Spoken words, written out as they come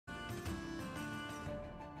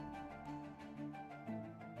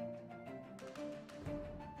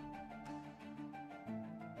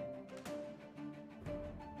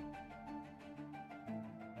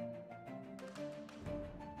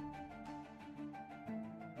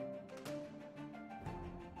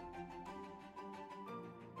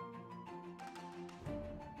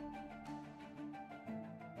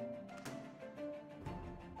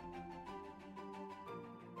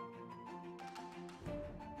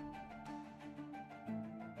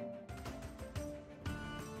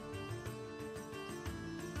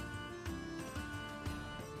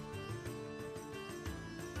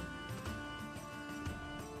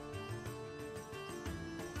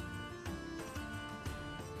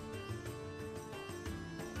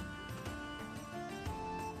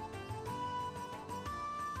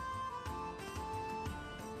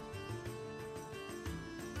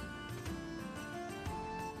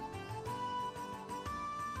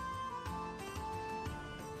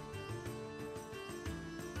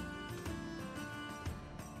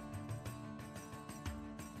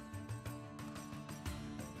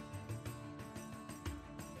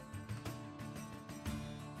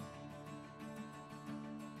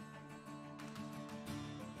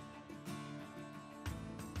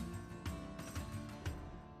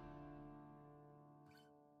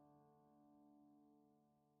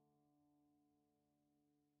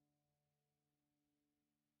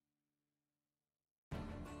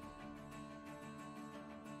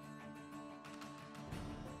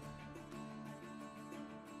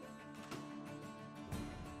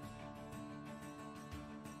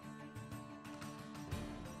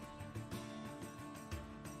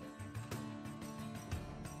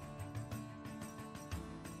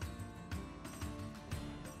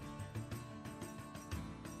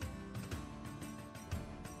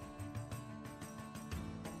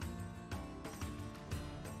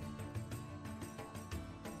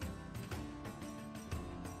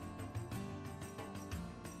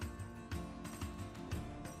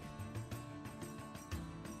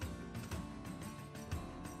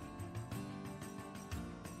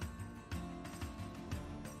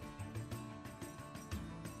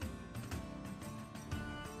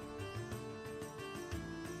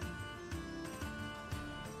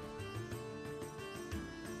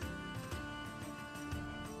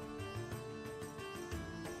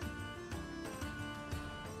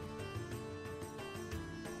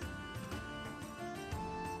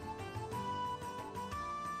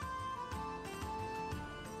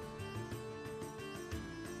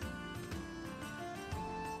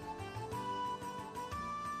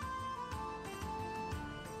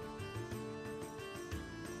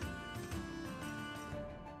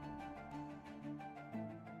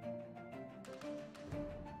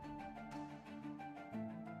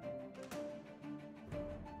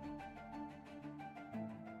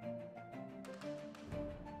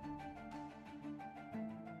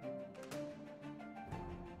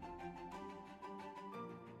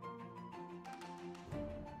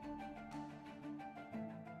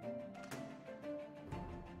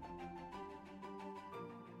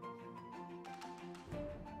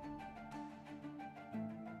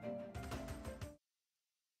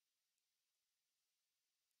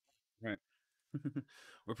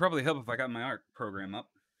Would probably help if I got my art program up.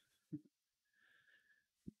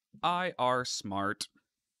 IR Smart.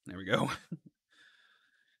 There we go.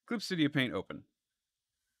 Clip Studio Paint open.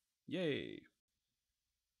 Yay.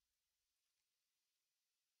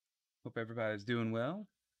 Hope everybody's doing well.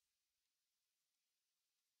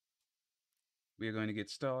 We are going to get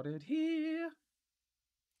started here. And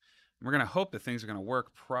we're going to hope that things are going to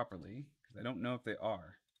work properly, because I don't know if they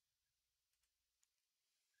are.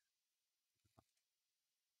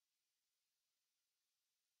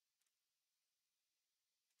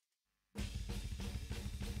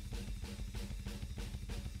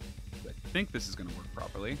 I think this is going to work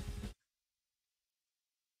properly.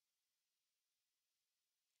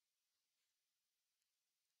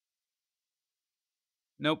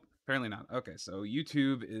 Nope, apparently not. Okay, so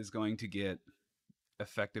YouTube is going to get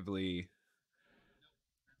effectively...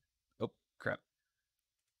 Oh, crap.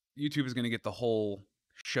 YouTube is going to get the whole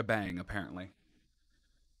shebang, apparently.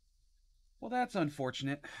 Well, that's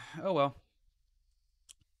unfortunate. Oh well.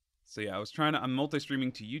 So yeah, I'm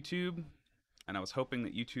multi-streaming to YouTube, and I was hoping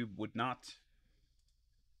that YouTube would not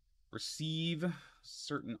receive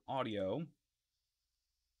certain audio,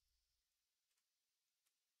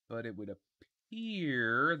 but it would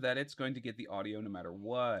appear that it's going to get the audio no matter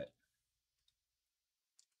what.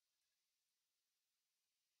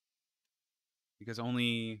 Because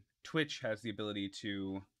only Twitch has the ability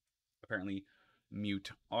to apparently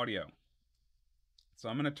mute audio. So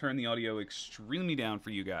I'm going to turn the audio extremely down for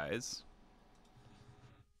you guys.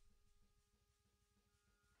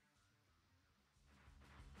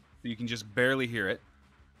 So you can just barely hear it.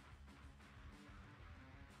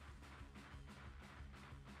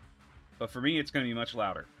 But for me, it's going to be much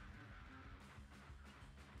louder.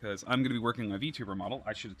 Because I'm going to be working on my VTuber model.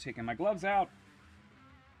 I should have taken my gloves out.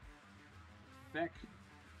 Heck.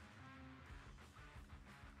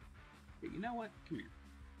 Hey, you know what? Come here.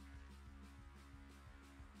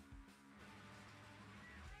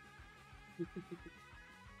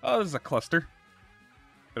 Oh, this is a cluster.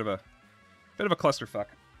 Bit of a clusterfuck.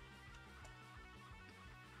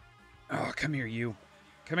 Oh, come here, you.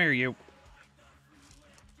 Come here, you.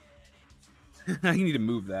 I need to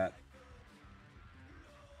move that.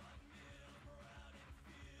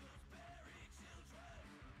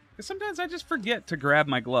 Because sometimes I just forget to grab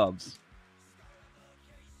my gloves.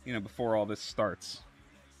 You know, before all this starts.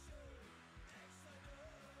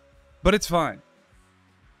 But it's fine.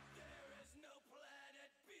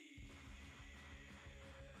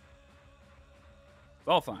 It's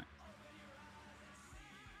all fine.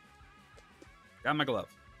 Got my glove.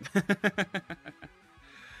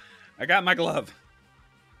 I got my glove.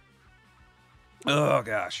 Oh,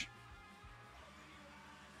 gosh.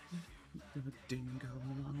 The dingo,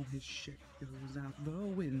 all his shit goes out the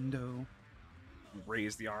window.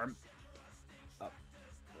 Raise the arm. Up.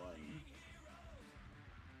 One.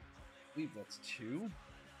 I believe that's two.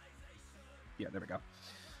 Yeah, there we go.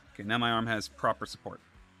 Okay, now my arm has proper support.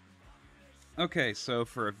 Okay, so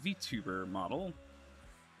for a VTuber model...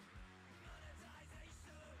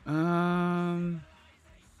 I'm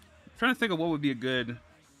trying to think of what would be a good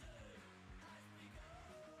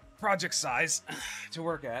project size to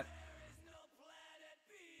work at.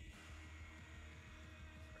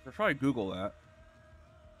 I could probably Google that.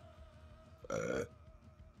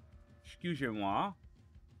 Excusez-moi.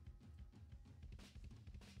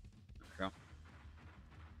 There we go.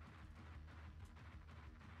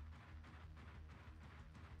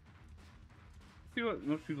 See what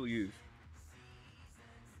most people use.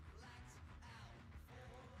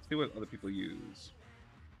 See what other people use.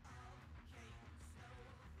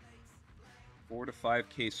 4 to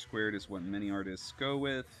 5K squared is what many artists go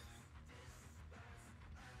with.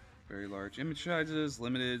 Very large image sizes,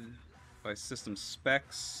 limited by system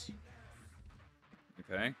specs.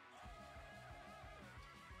 Okay.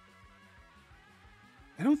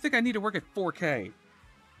 I don't think I need to work at 4K.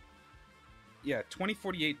 Yeah,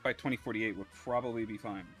 2048 by 2048 would probably be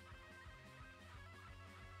fine.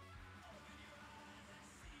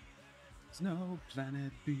 There's no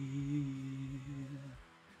planet B.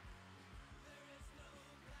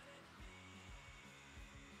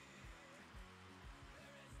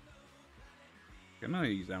 I'm gonna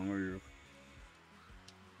use that one.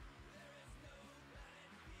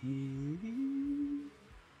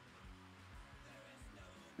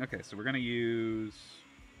 Okay, so we're gonna use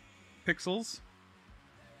pixels.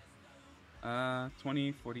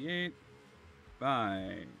 2048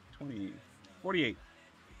 by 2048.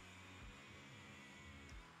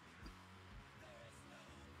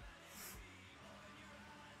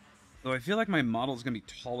 Though I feel like my model is gonna be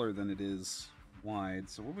taller than it is wide,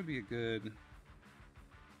 so what would be a good...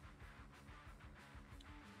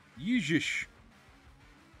 Yeesh.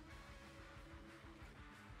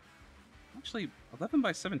 Actually, 11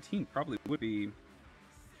 by 17 probably would be...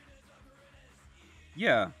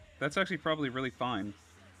 Yeah, that's actually probably really fine.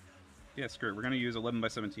 Yeah, screw it. We're going to use 11 by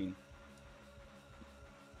 17.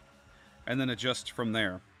 And then adjust from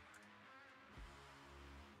there.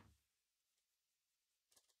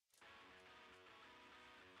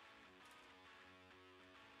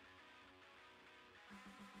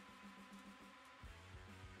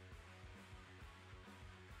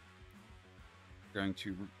 Going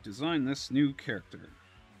to design this new character.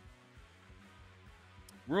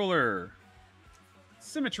 Ruler.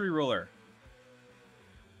 Symmetry ruler.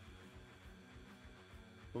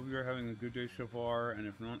 Hope you are having a good day so far, and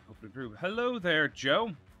if not, hope to improve. Hello there,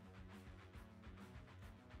 Joe.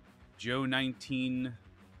 Joe 19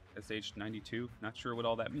 SH92. Not sure what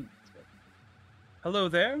all that means. But... Hello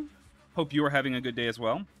there. Hope you are having a good day as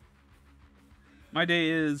well. My day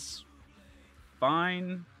is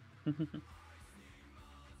fine.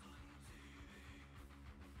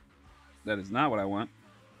 That is not what I want.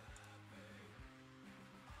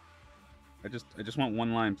 I just want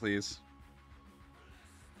one line, please.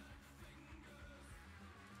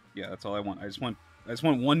 Yeah, that's all I want. I just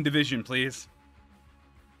want one division, please.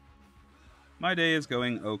 My day is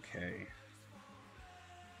going okay.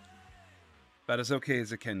 About as okay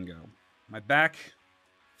as it can go. My back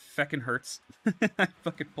feckin' hurts. I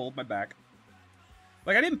fucking pulled my back.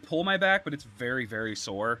 Like, I didn't pull my back, but it's very, very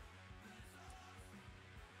sore.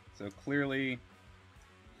 So clearly,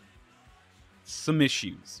 some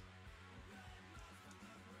issues.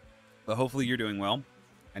 But hopefully you're doing well.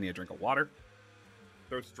 I need a drink of water.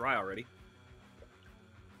 Throat's dry already.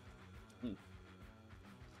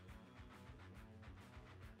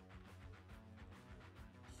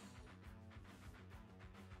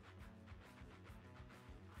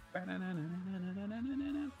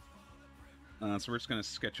 So we're just going to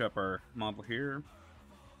sketch up our model here.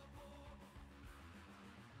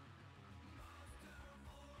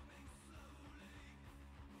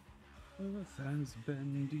 Earth has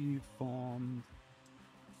been deformed.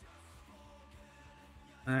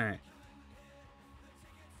 Alright.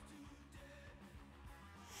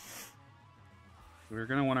 So we're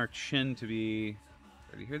going to want our chin to be...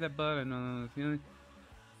 Did you hear that, bud? I know the feeling.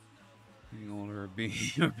 Being older,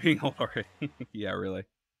 being old already. Yeah, really.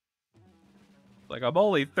 Like, I'm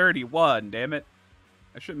only 31, damn it.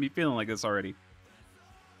 I shouldn't be feeling like this already.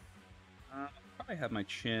 I'll probably have my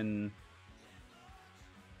chin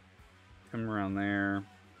come around there.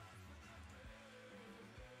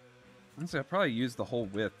 Honestly, I'll probably use the whole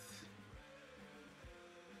width.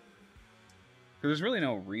 Because there's really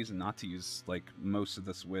no reason not to use, like, most of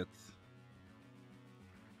this width.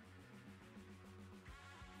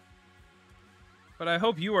 But I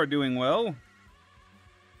hope you are doing well.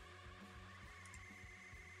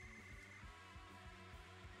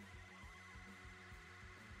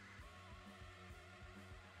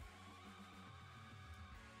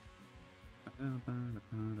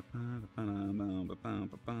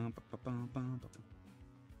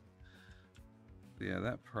 Yeah,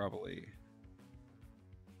 that probably...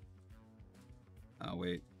 Oh,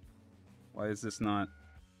 wait. Why is this not...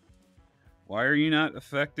 Why are you not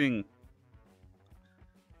affecting...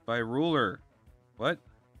 By ruler? What?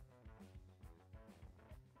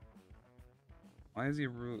 Why is he a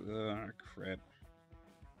ruler? Crap.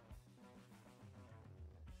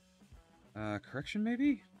 Correction,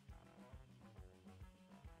 maybe?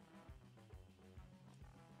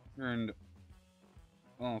 Turned...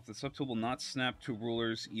 Oh, if the subtool will not snap to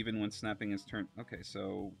rulers even when snapping is turned... Okay,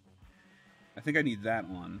 so... I think I need that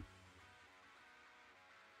on.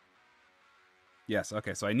 Yes,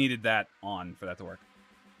 okay, so I needed that on for that to work.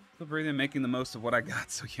 Still breathing, making the most of what I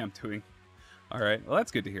got, so yeah, I'm doing... Alright, well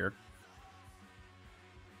that's good to hear.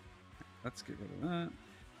 Let's get rid of that.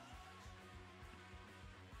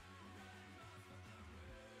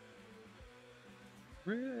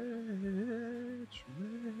 Rich.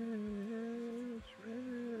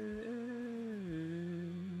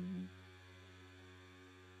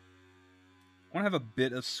 I want to have a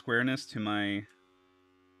bit of squareness to my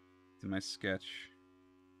sketch.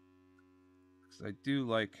 Because I do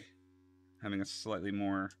like having a slightly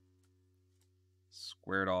more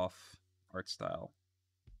squared off art style.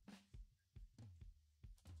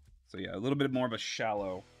 So yeah, a little bit more of a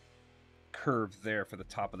shallow curve there for the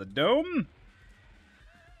top of the dome.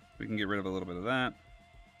 We can get rid of a little bit of that.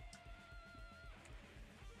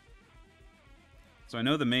 So I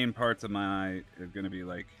know the main parts of my eye are going to be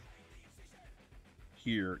like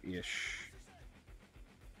here-ish.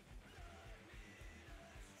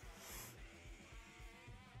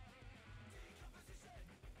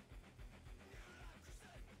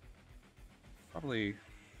 Probably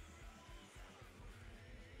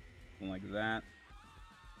something like that.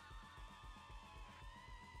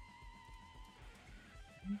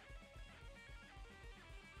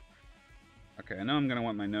 Okay, I know I'm going to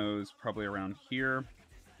want my nose probably around here.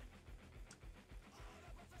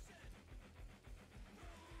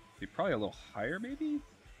 Be probably a little higher, maybe?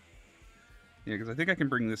 Yeah, because I think I can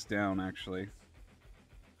bring this down, actually.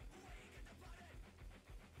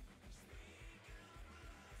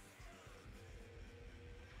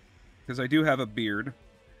 Because I do have a beard.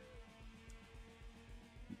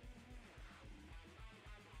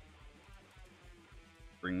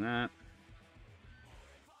 Bring that.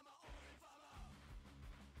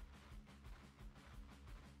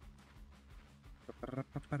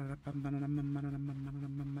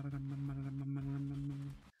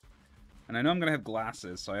 And I know I'm going to have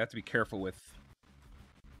glasses, so I have to be careful with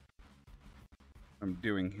what I'm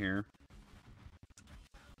doing here.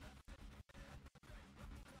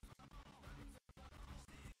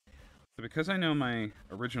 So because I know my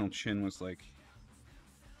original chin was like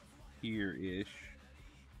here-ish,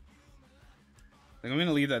 I'm going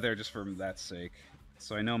to leave that there just for that sake.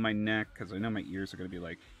 So I know my neck, because I know my ears are going to be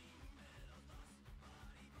like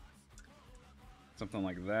something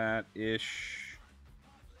like that-ish.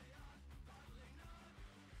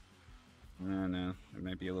 No, it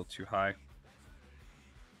might be a little too high.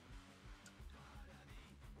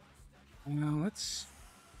 Well, let's...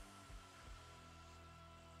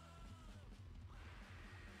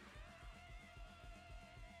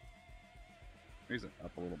 raise it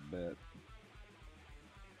up a little bit.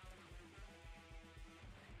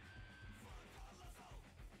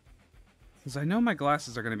 Because I know my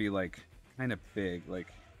glasses are going to be, like, kind of big, like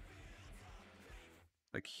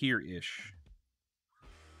here-ish.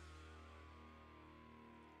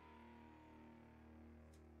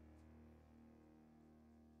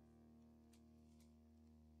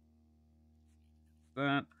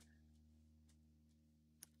 That.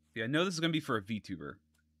 Yeah, I know this is going to be for a VTuber.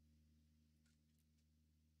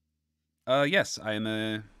 Yes, I am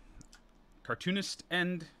a cartoonist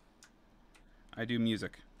and I do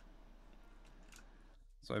music.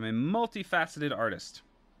 So I'm a multifaceted artist.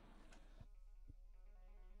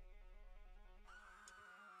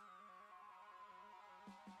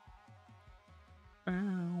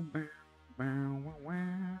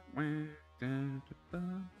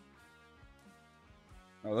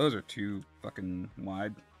 Oh, those are too fucking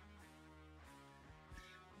wide.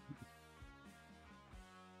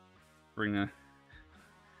 Bring a...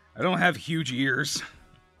 I don't have huge ears.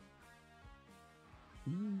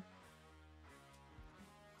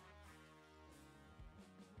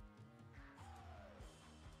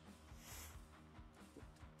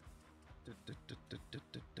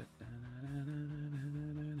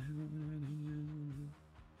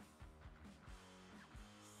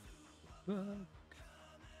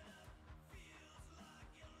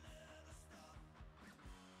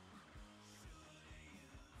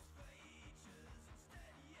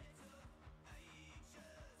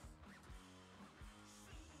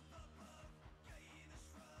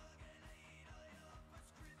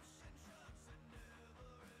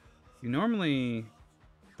 Normally,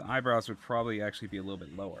 the eyebrows would probably actually be a little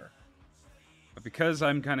bit lower. But because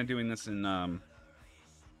I'm kind of doing this in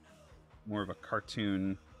more of a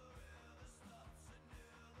cartoon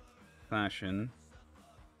fashion,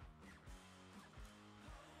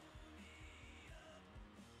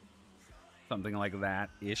 something like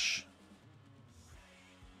that-ish.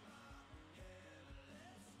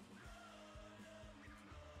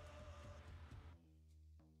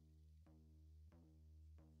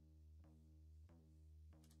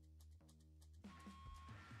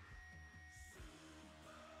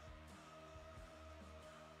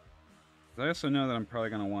 I also know that I'm probably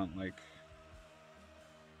gonna want like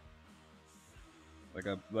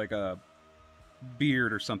a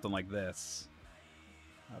beard or something like this.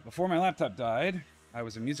 Before my laptop died, I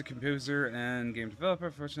was a music composer and game developer.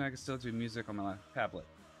 Fortunately, I can still do music on my tablet.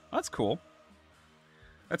 Oh, that's cool.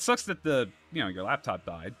 That sucks that your laptop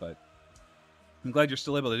died, but I'm glad you're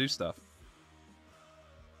still able to do stuff.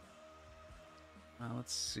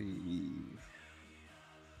 Let's see.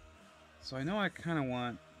 So I know I kind of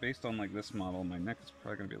want, based on like this model, my neck is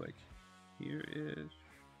probably gonna be like here-ish.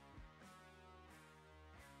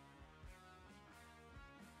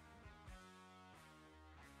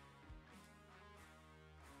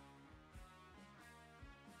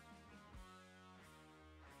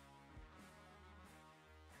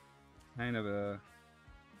 Kind of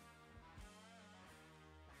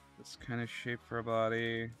this kind of shape for a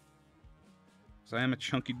body. So I am a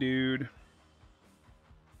chunky dude.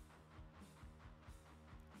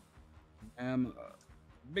 am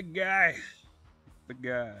a big guy. Big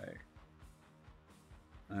guy.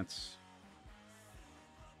 That's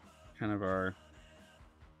kind of our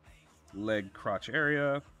leg crotch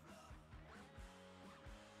area.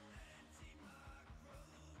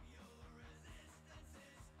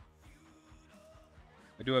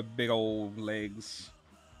 I do have big old legs.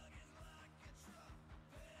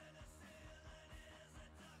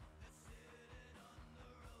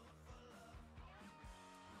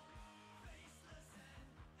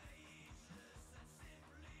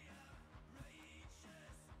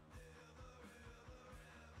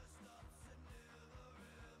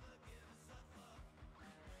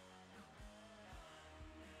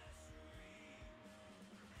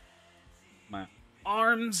 My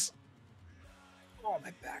arms. Oh,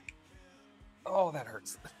 my back. Oh, that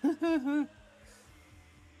hurts.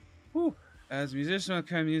 Whew. As a musician, what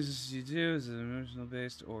kind of music you do? Is it emotional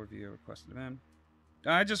based or via requested demand?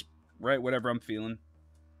 I just write whatever I'm feeling.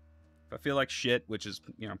 If I feel like shit, which is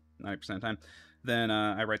 90% of the time, then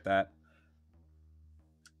I write that.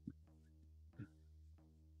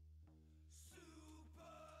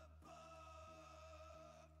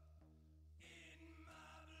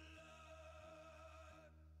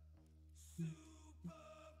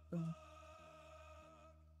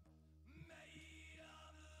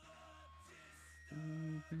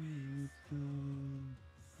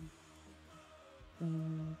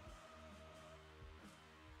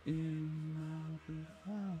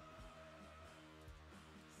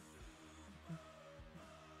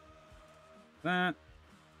 That.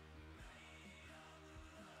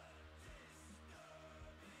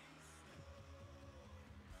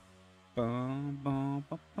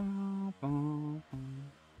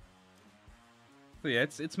 So yeah,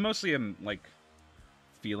 it's mostly like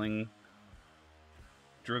feeling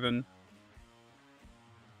driven.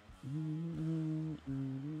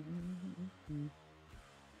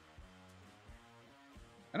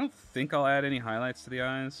 I don't think I'll add any highlights to the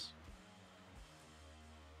eyes.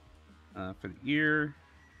 For the ear.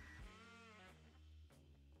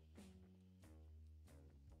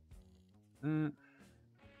 Do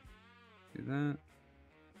that.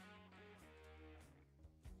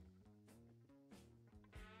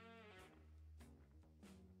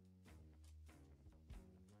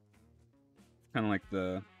 Kind of like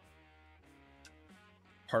the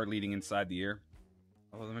part leading inside the ear.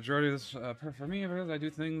 Although the majority of this, for me, I do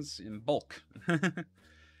things in bulk.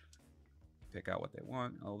 Pick out what they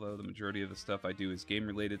want. Although the majority of the stuff I do is game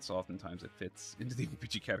related, so oftentimes it fits into the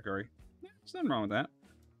RPG category. Yeah, there's nothing wrong with that.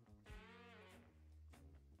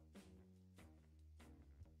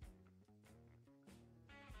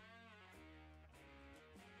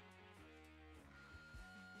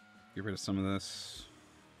 Get rid of some of this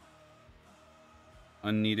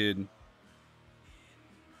unneeded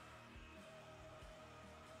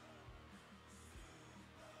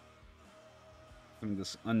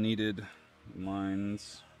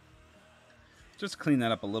lines. Just clean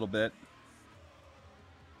that up a little bit.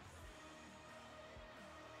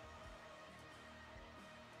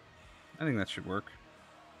 I think that should work.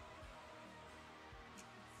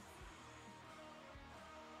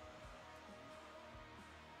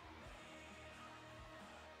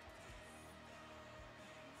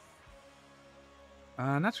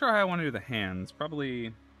 Not sure how I want to do the hands.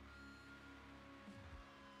 Probably.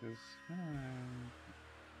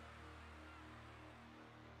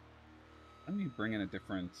 Let me bring in a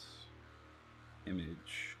different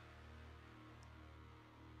image.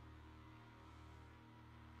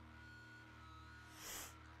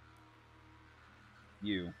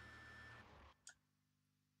 You.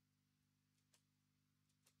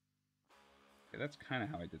 Okay, that's kind of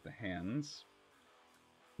how I did the hands.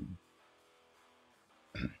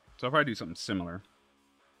 So I'll probably do something similar.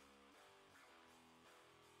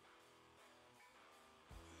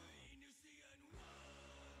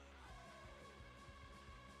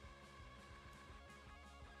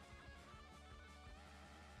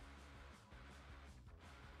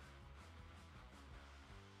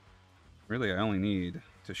 Really, I only need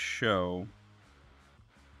to show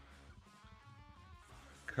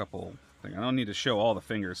a couple things. I don't need to show all the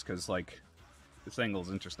fingers because, like, this angle is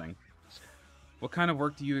interesting. What kind of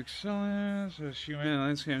work do you excel in? So she went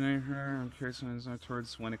landscape her. I'm curious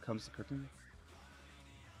towards when it comes to cartoon.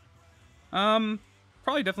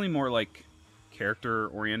 Probably definitely more like character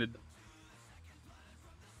oriented.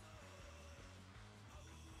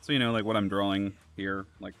 So like what I'm drawing here,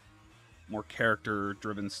 like more character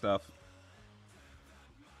driven stuff.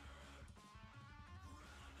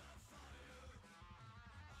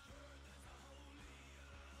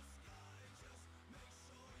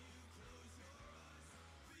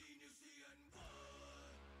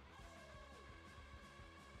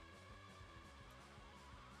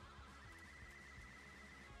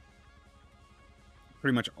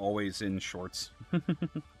 pretty much always in shorts.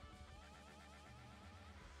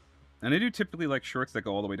 And I do typically like shorts that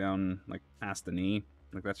go all the way down, like, past the knee.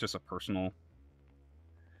 Like, that's just a personal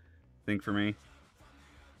thing for me.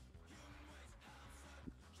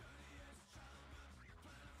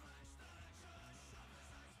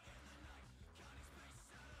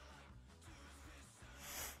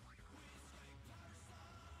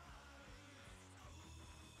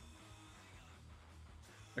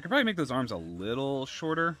 I could probably make those arms a little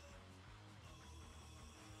shorter.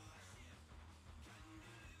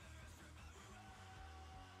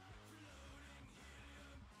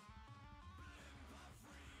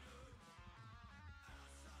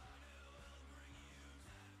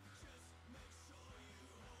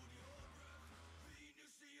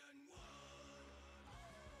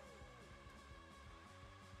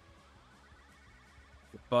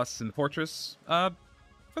 Busts in the fortress. For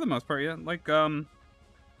the most part, yeah. Like,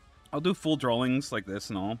 I'll do full drawings like this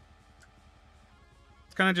and all.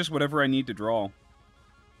 It's kind of just whatever I need to draw.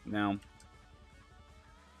 Now,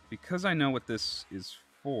 because I know what this is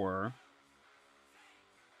for,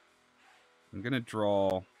 I'm going to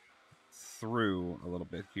draw through a little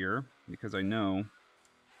bit here, because I know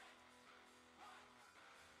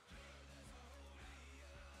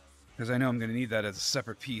I'm going to need that as a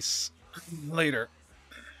separate piece later.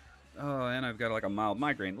 Oh, and I've got like a mild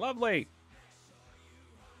migraine. Lovely!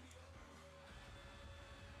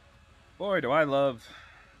 Boy, do I love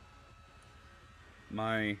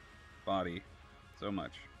my body so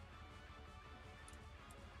much.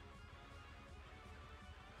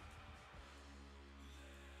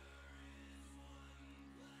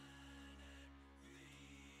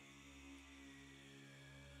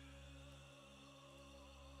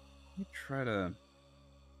 Let me try to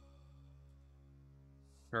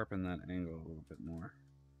sharpen that angle a little bit more.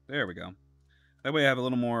 There we go. That way I have a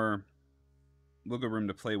little more wiggle room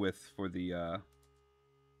to play with for the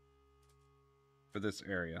for this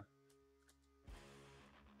area.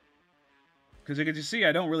 Because you can just see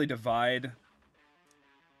I don't really divide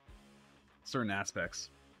certain aspects.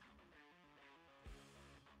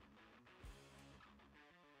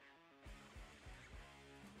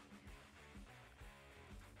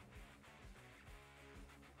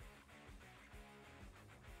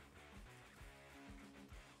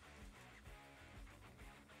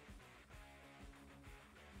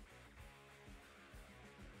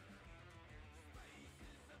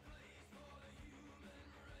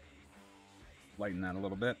 Lighten that a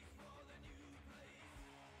little bit.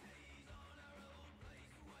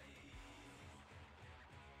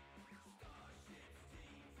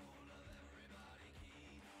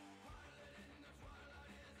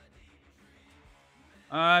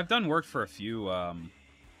 I've done work for a few,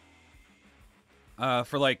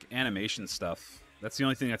 for like animation stuff. That's the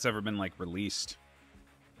only thing that's ever been like released.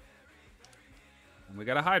 And we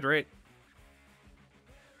gotta hydrate.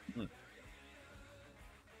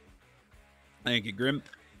 Thank you, Grim.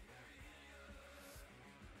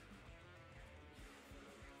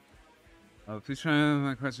 Please try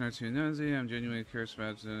my question are too nosy. I'm genuinely curious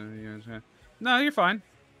about. No, you're fine.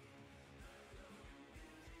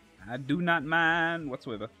 I do not mind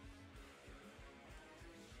whatsoever.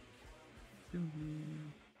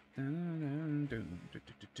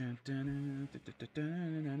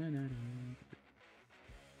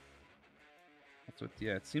 That's what.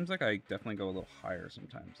 Yeah, it seems like I definitely go a little higher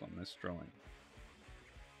sometimes on this drawing.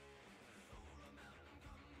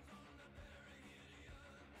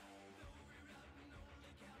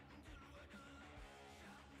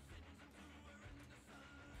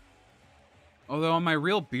 Although on my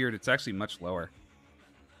real beard, it's actually much lower.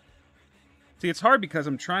 See, it's hard because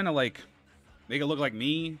I'm trying to, like, make it look like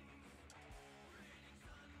me.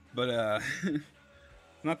 But, it's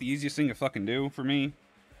not the easiest thing to fucking do for me,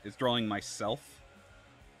 is drawing myself.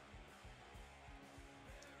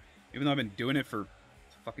 Even though I've been doing it for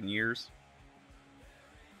fucking years.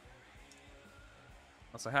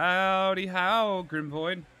 Also, howdy how, Grim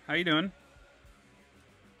Void. How you doing?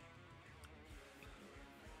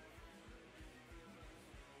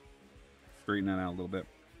 Straighten that out a little bit.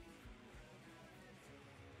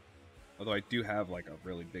 Although I do have like a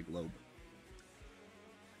really big lobe.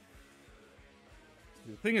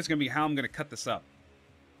 The thing is going to be how I'm going to cut this up.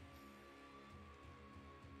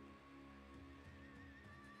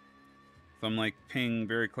 So I'm like paying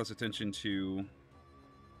very close attention to,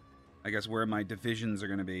 I guess, where my divisions are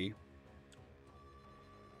going to be.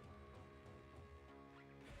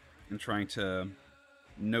 And trying to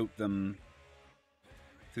note them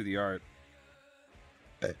through the art.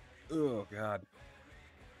 Oh, God.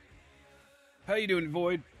 How you doing,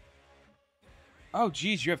 Void? Oh,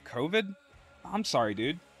 geez, you have COVID? I'm sorry,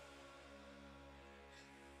 dude.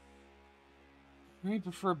 Do you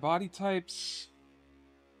prefer body types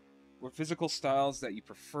or physical styles that you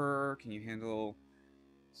prefer? Can you handle?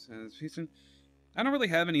 Says Houston. I don't really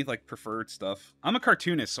have any like preferred stuff. I'm a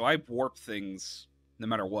cartoonist, so I warp things no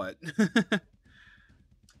matter what. But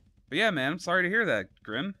yeah, man, I'm sorry to hear that,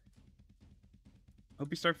 Grim. Hope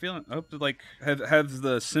you start feeling. I hope to like have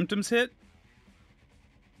the symptoms hit.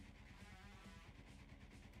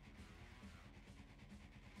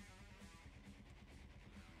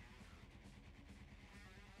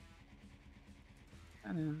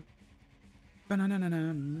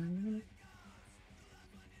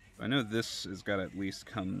 I know this has got to at least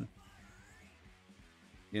come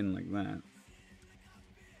in like that.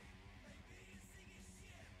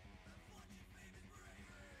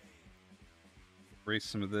 Erase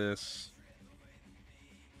some of this.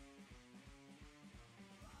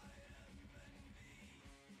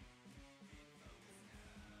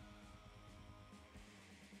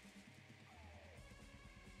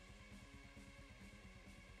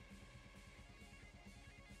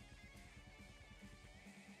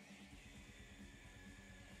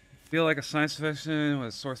 Feel like a science fiction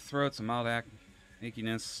with sore throats and mild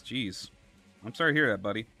achiness. Jeez. I'm sorry to hear that,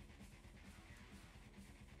 buddy.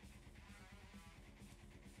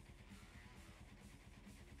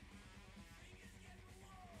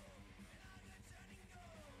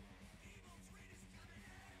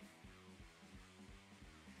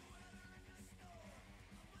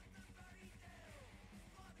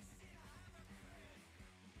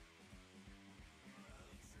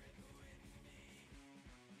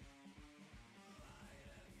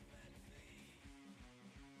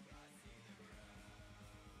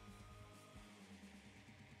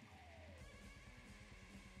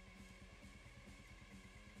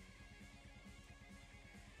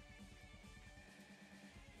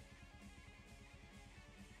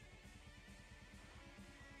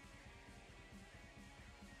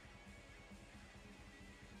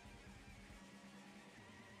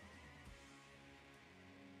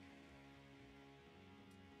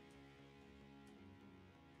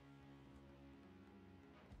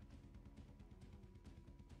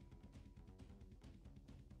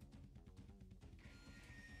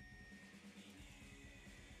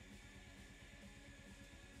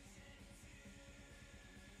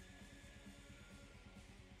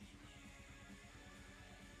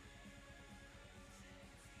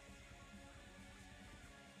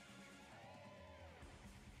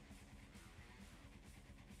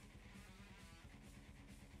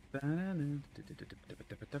 As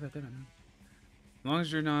long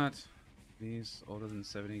as you're not these older than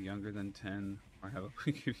 70, younger than 10, or have a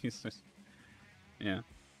weak useless. Yeah.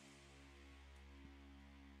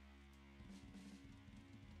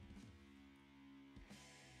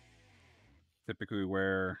 Typically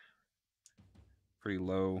wear pretty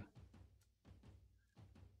low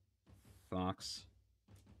socks.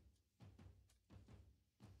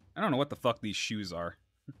 I don't know what the fuck these shoes are.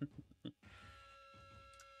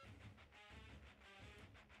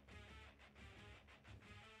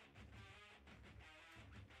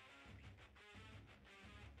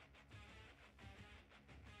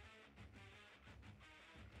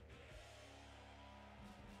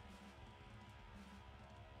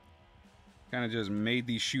 Kind of just made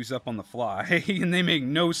these shoes up on the fly, and they make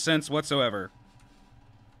no sense whatsoever.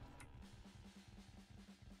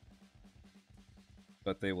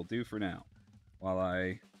 But they will do for now, while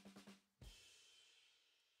I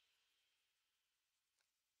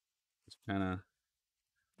just kind of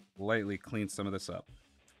lightly clean some of this up.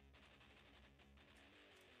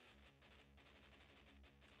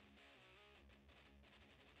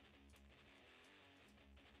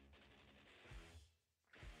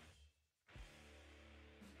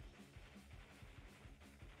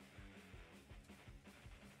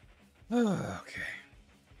 Okay.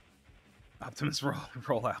 Optimus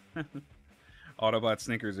roll out. Autobot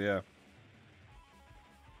sneakers, yeah.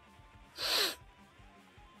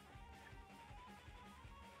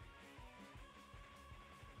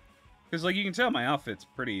 Because, like, you can tell my outfit's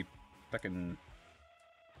pretty fucking...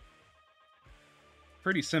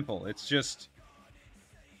 pretty simple. It's just...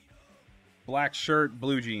 black shirt,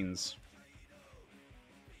 blue jeans.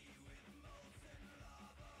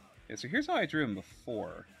 Yeah, so here's how I drew him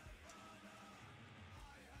before.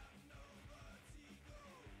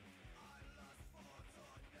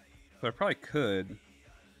 But I probably could.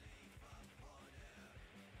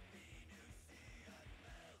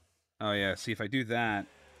 Oh yeah, see if I do that,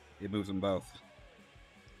 it moves them both.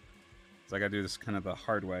 So I gotta do this kind of the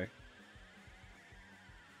hard way.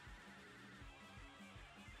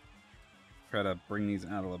 Try to bring these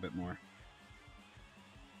out a little bit more.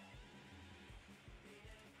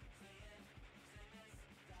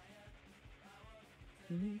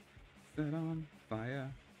 Set on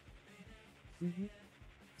fire.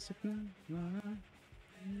 Set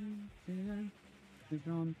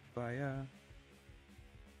on fire.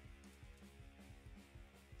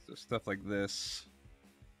 So stuff like this.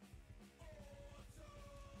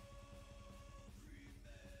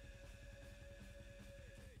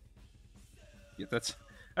 Yeah, that's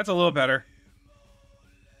a little better.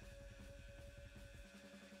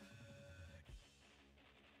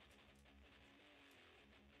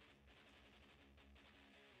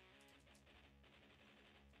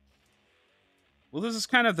 Well, this is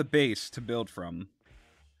kind of the base to build from.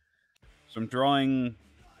 So I'm drawing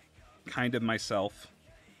kind of myself,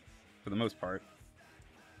 for the most part.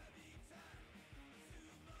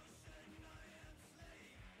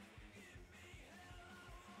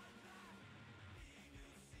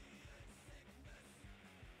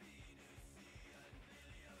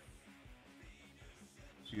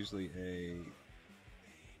 It's usually a...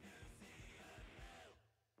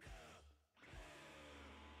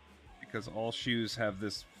 Because all shoes have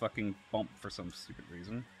this fucking bump for some stupid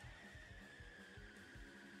reason.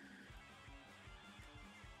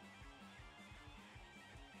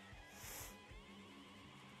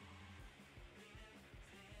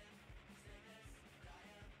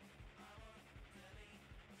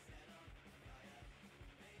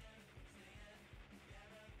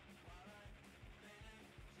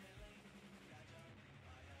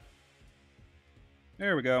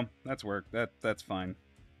 There we go. That's work. That's fine.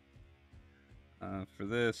 For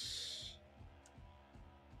this,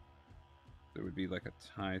 there would be like a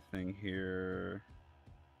tie thing here.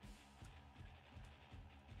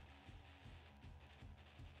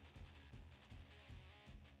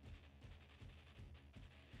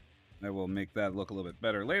 I will make that look a little bit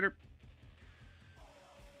better later.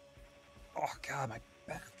 Oh god, my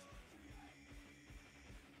back.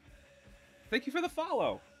 Thank you for the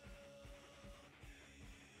follow.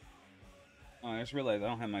 Oh, I just realized I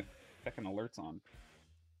don't have my fucking alerts on.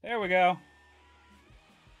 There we go.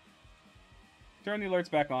 Turn the alerts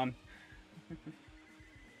back on.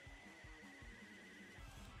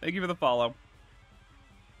 Thank you for the follow.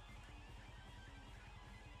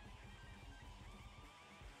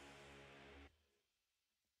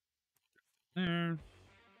 I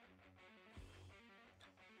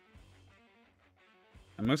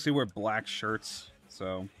mostly wear black shirts,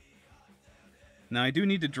 so... Now, I do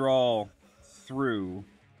need to draw through,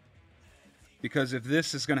 because if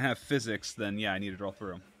this is going to have physics, then yeah, I need to draw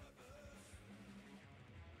through.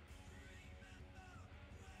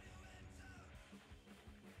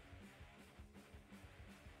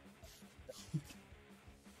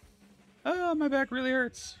 Oh, my back really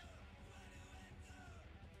hurts.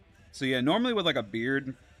 So yeah, normally with like a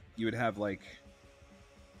beard, you would have like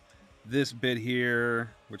this bit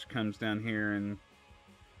here, which comes down here, and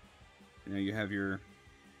you know you have your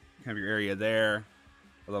area there.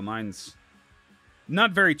 Although mine's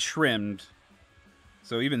not very trimmed,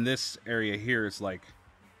 so even this area here is like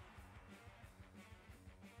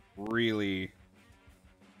really.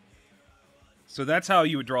 So that's how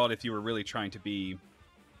you would draw it if you were really trying to be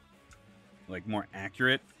like more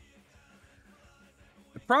accurate.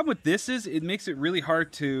 The problem with this is it makes it really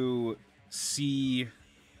hard to see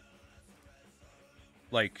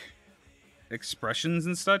like expressions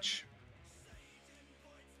and such.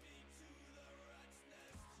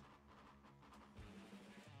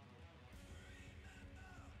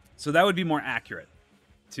 So that would be more accurate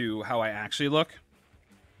to how I actually look.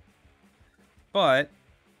 But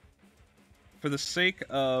for the sake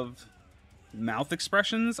of mouth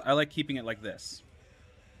expressions, I like keeping it like this.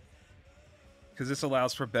 Because this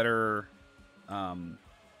allows for better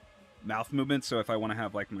mouth movement. So if I want to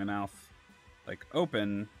have like my mouth like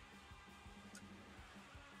open,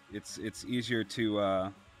 it's easier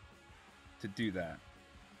to do that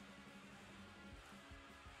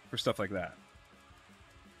for stuff like that.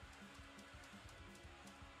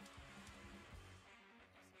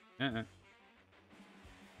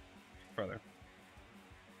 Further.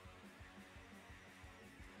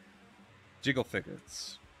 Jiggle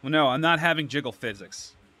physics. Well, no, I'm not having jiggle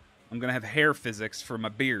physics. I'm going to have hair physics for my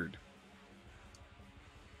beard.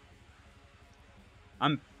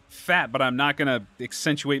 I'm fat, but I'm not going to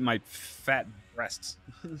accentuate my fat breasts.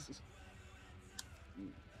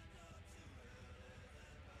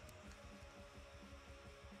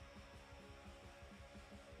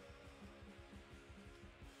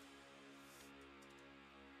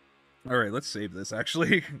 All right, let's save this,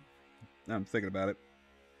 actually. I'm thinking about it.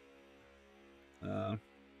 We're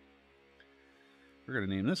going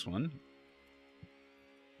to name this one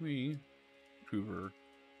Vtuber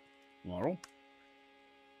model.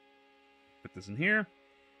 Put this in here.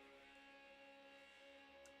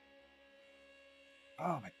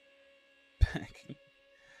 Oh, my back.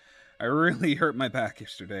 I really hurt my back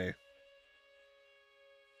yesterday.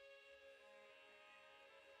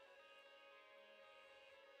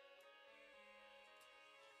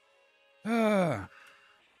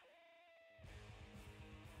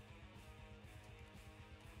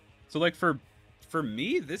 So, like, for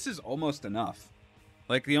me, this is almost enough.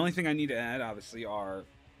 Like, the only thing I need to add, obviously, are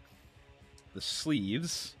the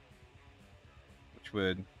sleeves, which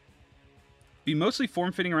would be mostly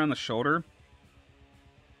form-fitting around the shoulder.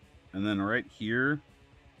 And then right here,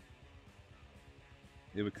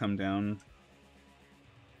 it would come down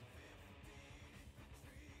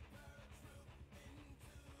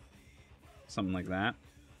something like that.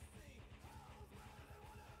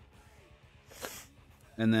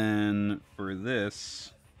 And then for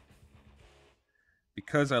this,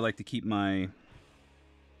 because I like to keep my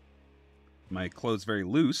clothes very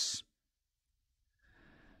loose,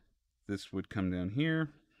 this would come down here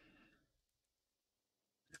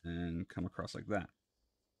and come across like that.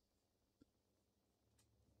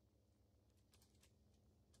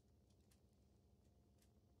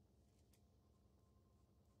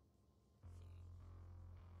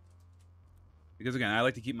 Because again, I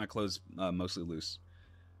like to keep my clothes mostly loose.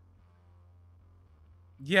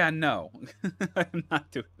 Yeah, no. I'm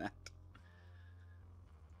not doing that.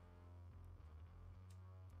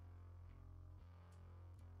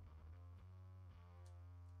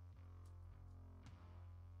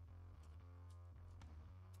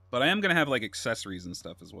 But I am going to have, like, accessories and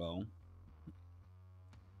stuff as well.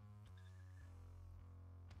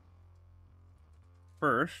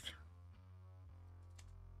 First,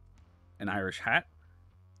 an Irish hat.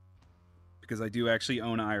 Because I do actually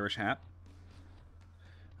own an Irish hat.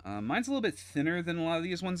 Mine's a little bit thinner than a lot of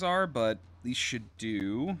these ones are, but these should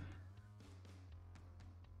do.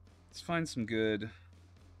 Let's find some good...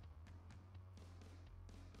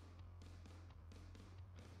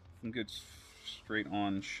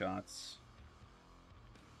 straight-on shots.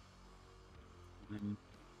 It's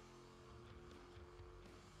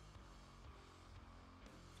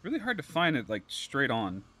really hard to find it, like, straight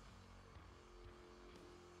on.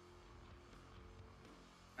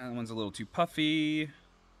 That one's a little too puffy.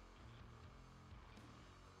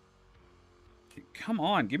 Come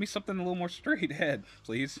on, give me something a little more straight ahead,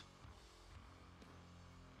 please.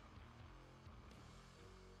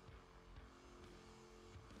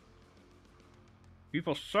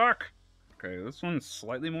 People suck. Okay, this one's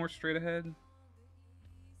slightly more straight ahead.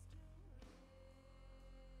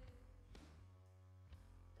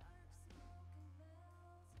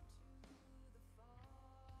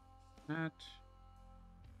 That.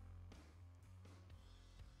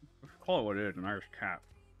 Call it what it is, an Irish cat.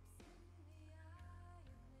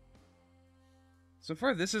 So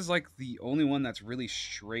far, this is like the only one that's really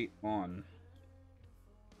straight on.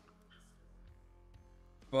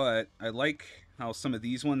 But I like how some of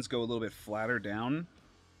these ones go a little bit flatter down,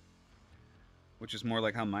 which is more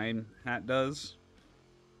like how my hat does.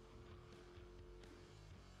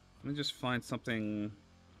 Let me just find something.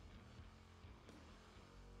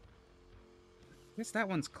 I guess that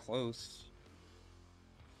one's close.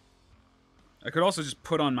 I could also just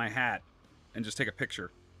put on my hat and just take a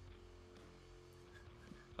picture.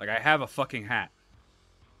 Like, I have a fucking hat.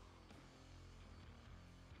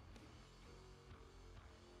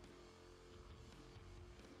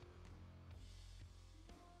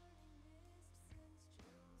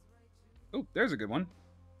 Oh, there's a good one.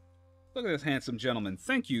 Look at this handsome gentleman.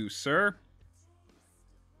 Thank you, sir.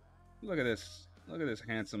 Look at this. Look at this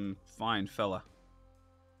handsome, fine fella.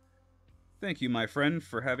 Thank you, my friend,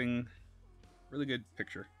 for having a really good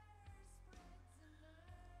picture.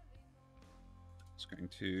 Just going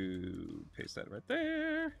to paste that right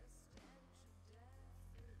there.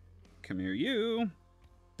 Come here, you.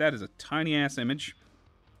 That is a tiny-ass image.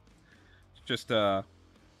 Just, bloop.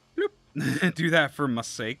 Do that for my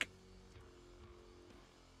sake.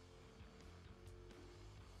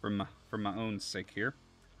 For my own sake here.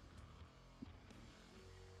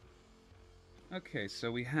 Okay,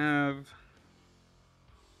 so we have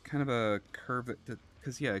kind of a curve that,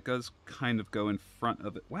 because yeah, it does kind of go in front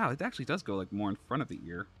of it. Wow, it actually does go like more in front of the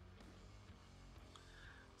ear.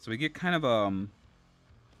 So we get kind of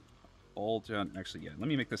bulge on. Actually, yeah. Let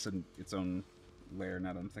me make this in its own layer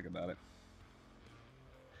now that I'm thinking about it.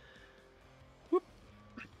 Whoop.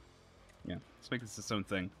 Yeah, let's make this its own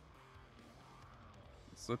thing.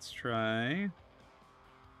 So let's try.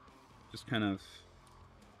 Just kind of.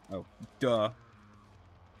 Oh, duh.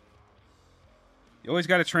 You always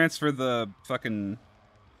got to transfer the fucking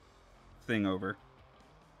thing over.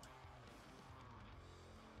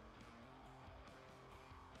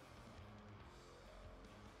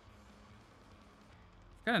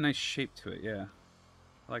 Got a nice shape to it, yeah.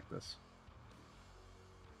 I like this.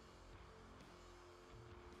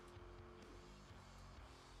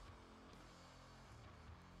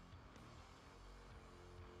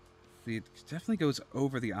 See, it definitely goes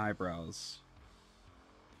over the eyebrows.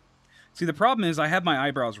 See, the problem is I have my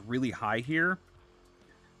eyebrows really high here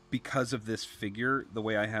because of this figure, the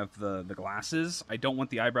way I have the glasses. I don't want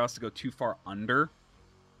the eyebrows to go too far under,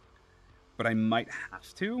 but I might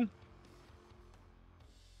have to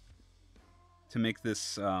make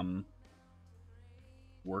this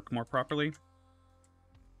work more properly.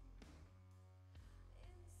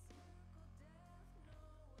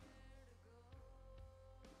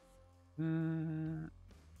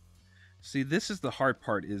 See, this is the hard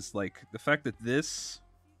part, is like the fact that this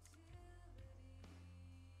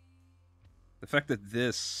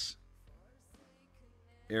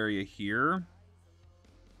area here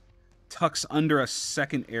tucks under a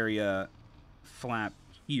second area flap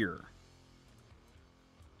here.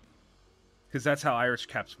 Because that's how Irish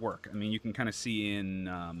caps work. I mean, you can kind of see in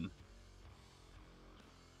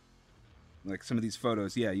like some of these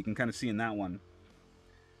photos. Yeah, you can kind of see in that one.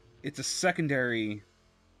 It's a secondary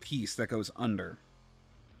piece that goes under.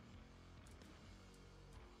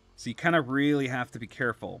 So you kind of really have to be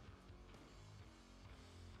careful.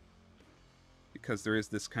 Because there is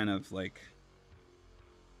this kind of like...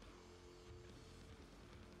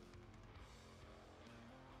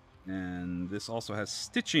 And this also has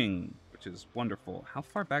stitching, which is wonderful. How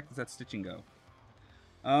far back does that stitching go?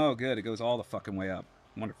 Oh, good. It goes all the fucking way up.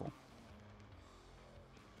 Wonderful.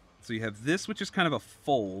 So you have this, which is kind of a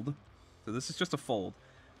fold. So this is just a fold.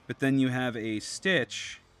 But then you have a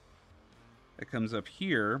stitch that comes up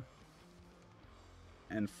here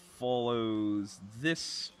and follows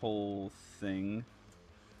this whole thing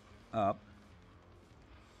up.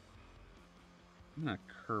 I'm going to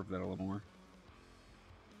curve that a little more.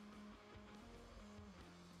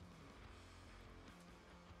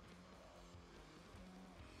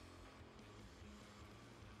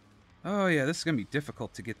 Oh yeah, this is going to be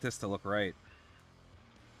difficult to get this to look right.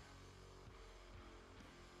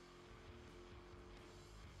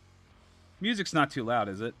 Music's not too loud,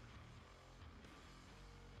 is it?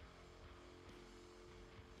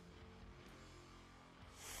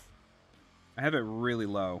 I have it really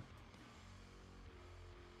low.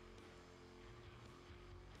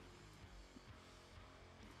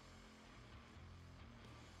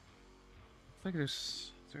 Looks like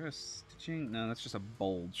is there a stitching? No, that's just a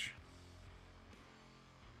bulge.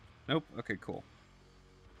 Nope. Okay, cool.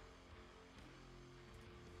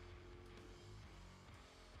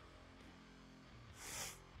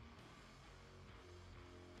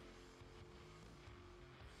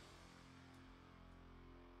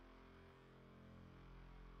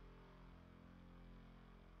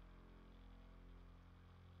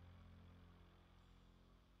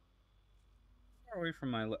 Far away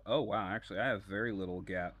from my... Oh, wow. Actually, I have very little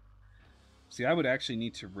gap. See, I would actually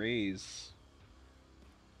need to raise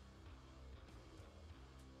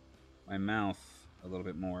my mouth a little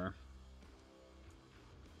bit more.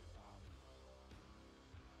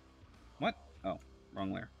 What? Oh,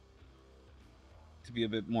 wrong layer. To be a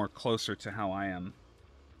bit more closer to how I am.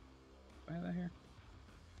 Do I have that here?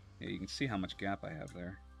 Yeah, you can see how much gap I have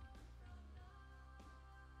there.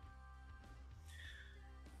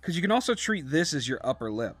 Because you can also treat this as your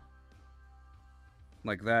upper lip.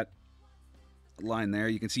 Like that line there.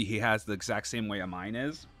 You can see he has the exact same way mine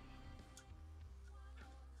is.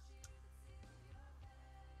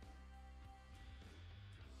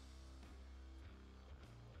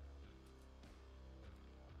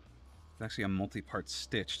 It's actually a multi-part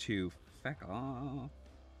stitch too. Feck off.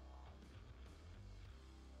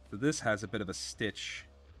 So this has a bit of a stitch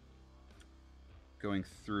going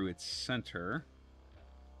through its center.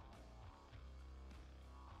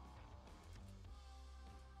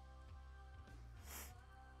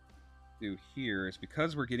 Do here is,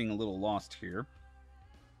 because we're getting a little lost here,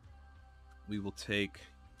 we will take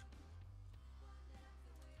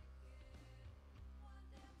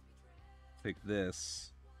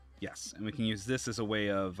this. Yes, and we can use this as a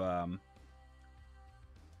way of kind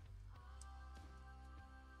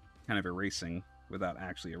of erasing without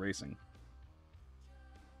actually erasing.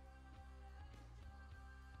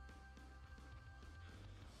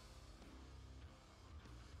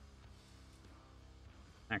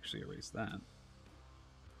 Actually erase that.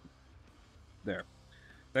 There.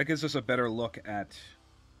 That gives us a better look at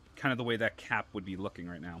kind of the way that cap would be looking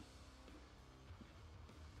right now.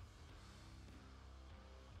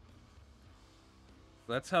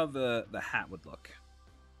 That's how the hat would look.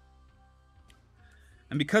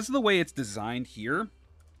 And because of the way it's designed here,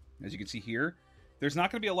 as you can see here, there's not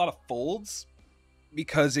going to be a lot of folds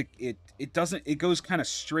because it doesn't, it goes kind of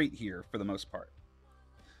straight here for the most part.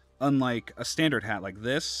 Unlike a standard hat like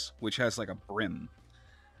this, which has like a brim.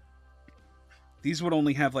 These would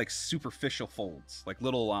only have like superficial folds, like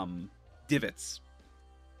little divots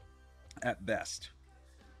at best,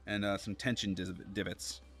 and some tension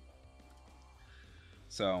divots.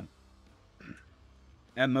 So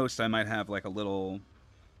at most I might have like a little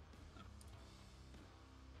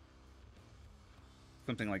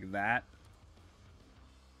something like that,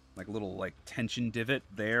 like a little like tension divot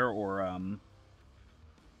there, or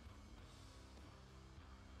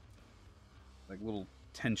like little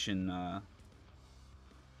tension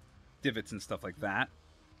divots and stuff like that.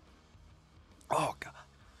 Oh god,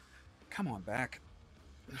 come on back.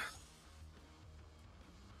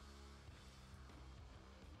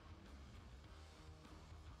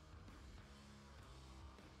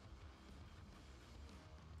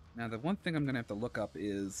 Now the one thing I'm gonna have to look up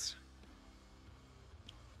is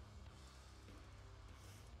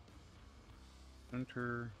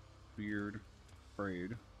center beard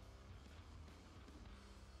braid.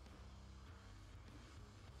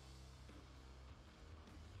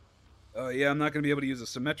 Oh yeah, I'm not going to be able to use a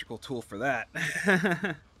symmetrical tool for that.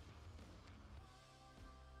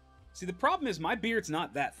 See, the problem is my beard's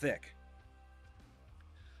not that thick.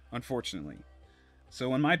 Unfortunately. So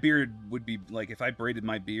when my beard would be, like, if I braided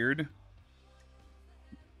my beard,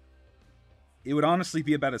 it would honestly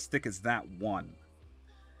be about as thick as that one.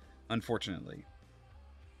 Unfortunately.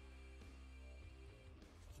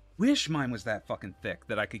 Wish mine was that fucking thick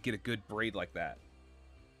that I could get a good braid like that.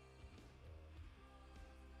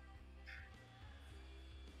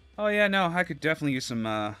 Oh yeah, no, I could definitely use some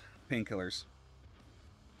painkillers.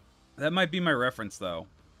 That might be my reference, though.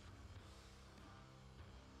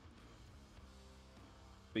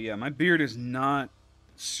 But yeah, my beard is not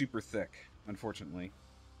super thick, unfortunately.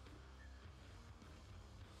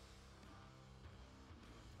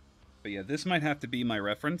 But yeah, this might have to be my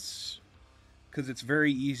reference, because it's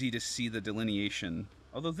very easy to see the delineation.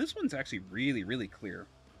 Although this one's actually really, really clear.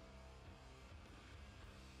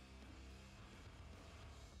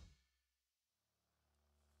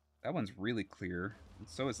 That one's really clear. And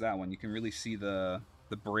so is that one. You can really see the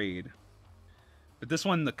braid. But this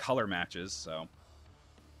one, the color matches, so...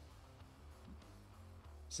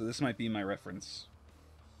 So this might be my reference.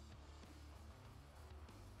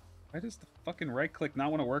 Why does the fucking right click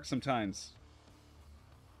not want to work sometimes?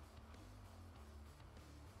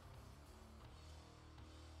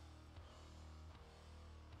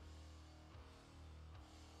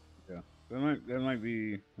 Yeah, that might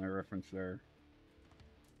be my reference there.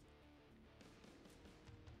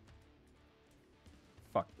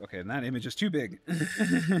 Fuck. Okay, and that image is too big.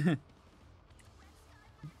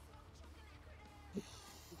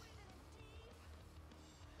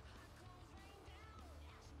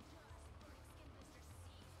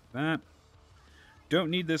 That. Don't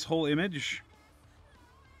need this whole image.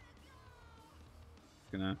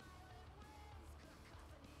 Gonna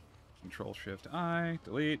Control Shift I,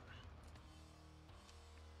 delete.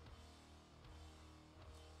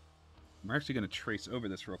 I'm actually gonna trace over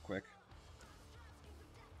this real quick.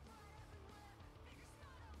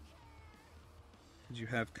 You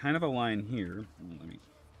have kind of a line here. Let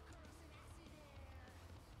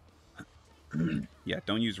me. Yeah,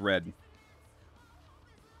 don't use red.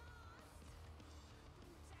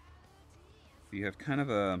 So you have kind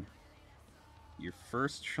of your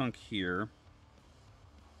first chunk here.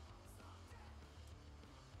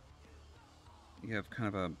 You have kind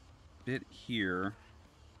of a bit here.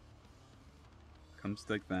 Comes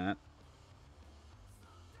like that.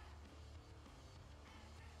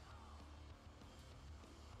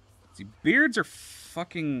 See, beards are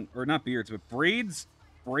fucking... Or not beards, but braids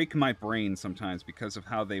break my brain sometimes because of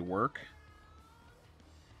how they work.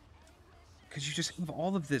 Because you just have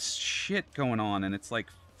all of this shit going on, and it's like,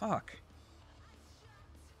 fuck.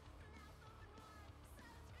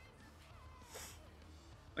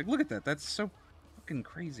 Like, look at that. That's so fucking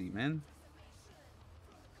crazy, man.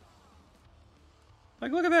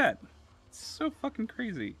 Like, look at that. It's so fucking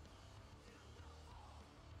crazy.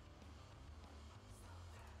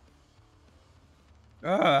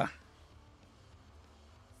 Ugh.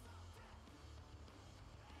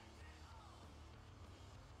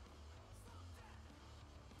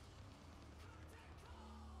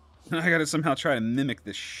 I gotta somehow try to mimic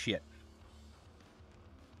this shit.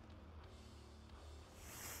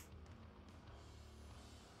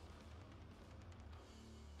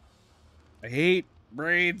 I hate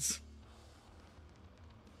braids.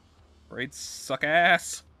 Braids suck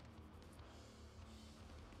ass.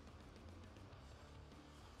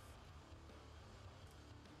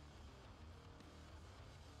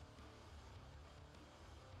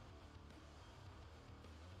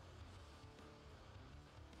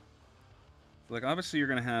 Like, obviously you're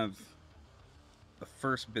going to have the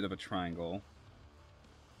first bit of a triangle.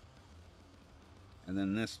 And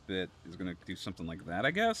then this bit is going to do something like that,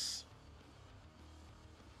 I guess?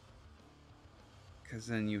 Because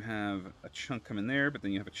then you have a chunk coming there, but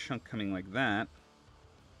then you have a chunk coming like that.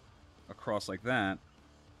 Across like that.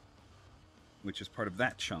 Which is part of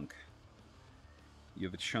that chunk. You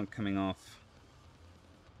have a chunk coming off.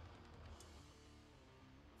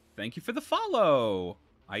 Thank you for the follow!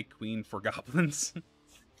 I Queen for Goblins.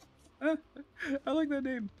 I like that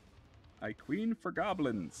name. I Queen for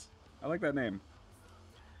Goblins. I like that name.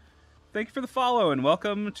 Thank you for the follow and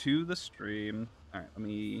welcome to the stream. Alright, let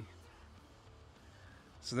me...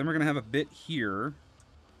 So then we're going to have a bit here.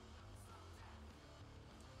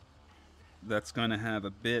 That's going to have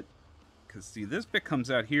a bit... Because, see, this bit comes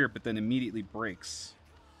out here, but then immediately breaks.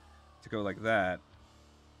 To go like that.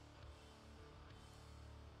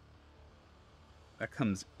 That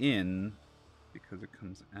comes in because it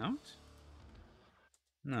comes out?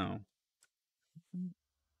 No.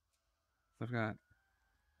 So I've got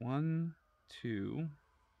 1, 2.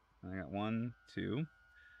 I got 1, 2.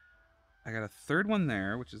 I got a third one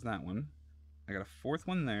there, which is that one. I got a fourth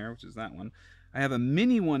one there, which is that one. I have a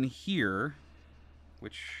mini one here,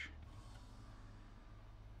 which...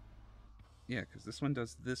 Yeah, because this one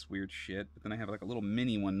does this weird shit, but then I have like a little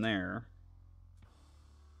mini one there.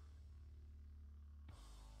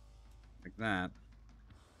 Like that.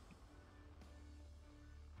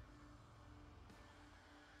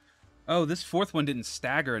 Oh, this fourth one didn't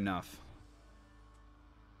stagger enough.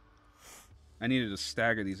 I needed to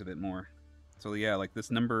stagger these a bit more. So yeah, like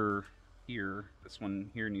this number here, this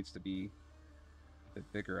one here needs to be a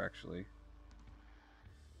bit bigger actually.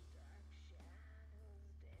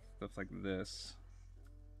 Stuff like this.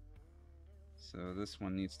 So this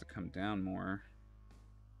one needs to come down more.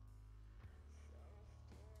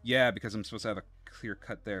 Yeah, because I'm supposed to have a clear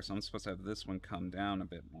cut there, so I'm supposed to have this one come down a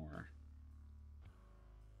bit more.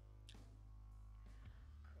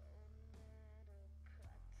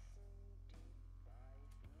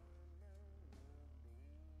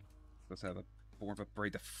 Supposed to have a more of a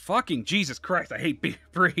braid. The fucking Jesus Christ! I hate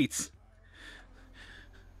braids.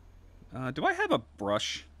 Do I have a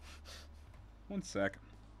brush? One sec.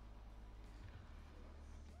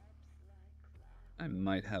 I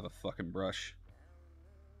might have a fucking brush.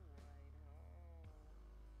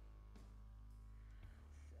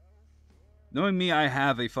 Knowing me, I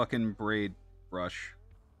have a fucking braid brush.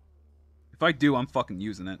 If I do, I'm fucking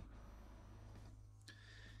using it.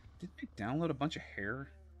 Didn't I download a bunch of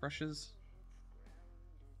hair brushes?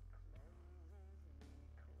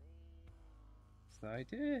 Yes, I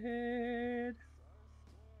did.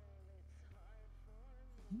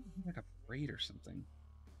 Like a braid or something.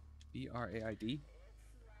 B-R-A-I-D?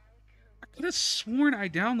 I could have sworn I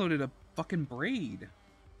downloaded a fucking braid.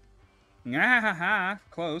 Ah,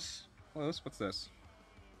 close. Close. What's this?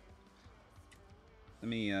 Let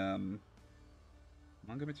me,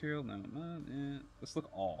 manga material? No. Let's look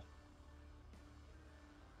all.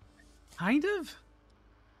 Kind of?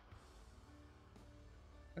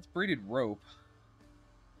 That's braided rope.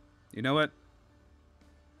 You know what?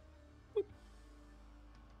 Boop.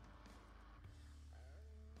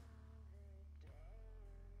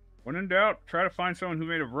 When in doubt, try to find someone who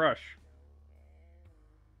made a brush.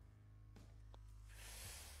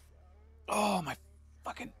 Oh, my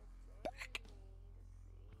fucking back.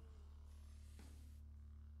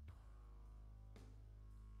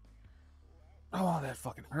 Oh, that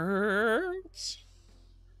fucking hurts.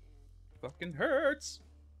 Fucking hurts.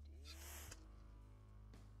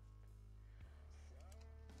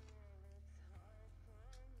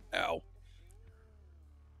 Ow.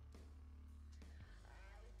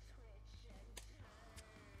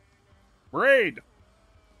 Braid.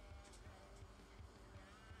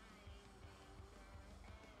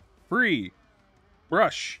 Free.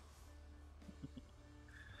 Brush.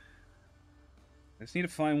 I just need to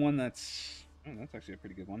find one that's... Oh, that's actually a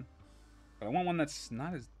pretty good one. But I want one that's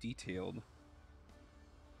not as detailed.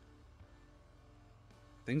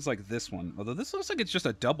 Things like this one. Although this looks like it's just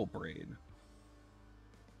a double braid.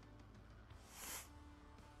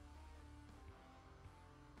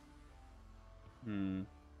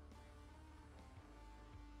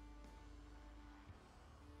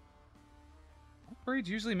 Braids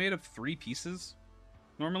usually made of 3 pieces,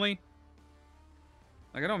 normally.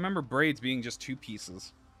 Like, I don't remember braids being just 2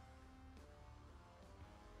 pieces.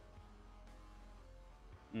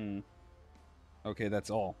 Okay, that's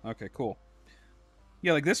all. Okay, cool.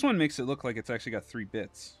 Yeah, like this one makes it look like it's actually got 3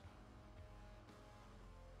 bits.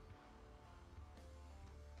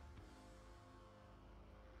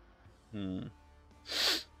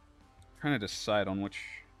 trying to decide on which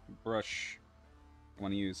brush I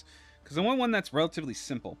want to use. Because I want one that's relatively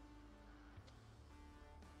simple.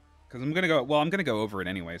 Because I'm going to go... Well, I'm going to go over it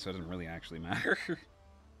anyway, so it doesn't really actually matter.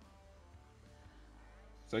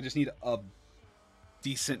 So I just need a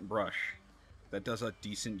decent brush that does a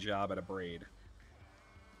decent job at a braid.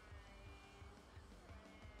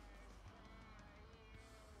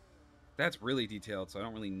 That's really detailed, so I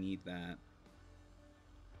don't really need that.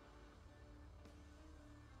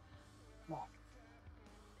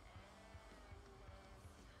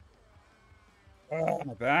 Oh,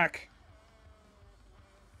 my back.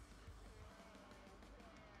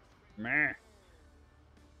 Meh.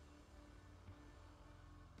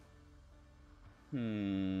 I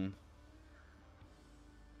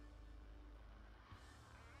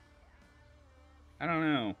don't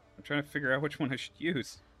know. I'm trying to figure out which one I should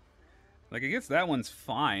use. Like, I guess that one's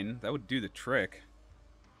fine. That would do the trick.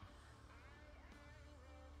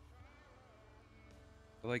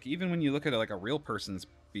 But, like, even when you look at it, like a real person's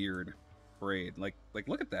beard braid, like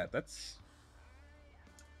look at that. That's...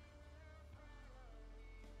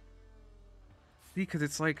 See, because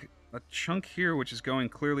it's like a chunk here which is going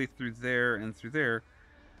clearly through there and through there.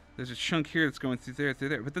 There's a chunk here that's going through there.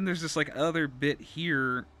 But then there's this, like, other bit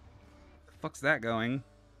here. The fuck's that going?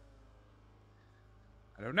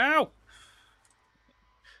 I don't know!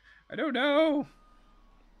 I don't know!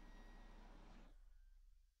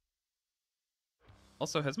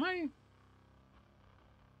 Also, has my...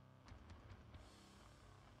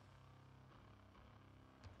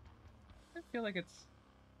 I feel like it's...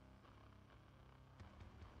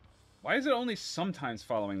 Why is it only sometimes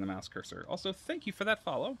following the mouse cursor? Also, thank you for that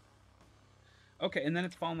follow. Okay, and then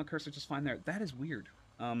it's following the cursor just fine there. That is weird.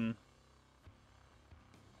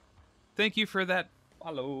 Thank you for that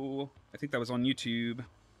follow. I think that was on YouTube.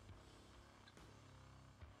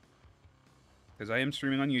 Because I am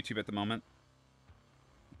streaming on YouTube at the moment.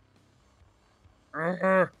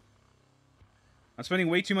 I'm spending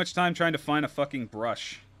way too much time trying to find a fucking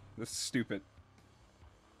brush. This is stupid.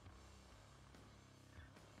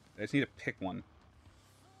 I just need to pick one.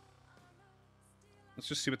 Let's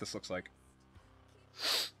just see what this looks like.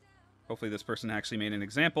 Hopefully this person actually made an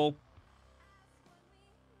example.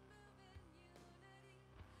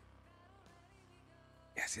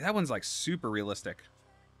 Yeah, see, that one's like super realistic.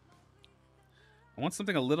 I want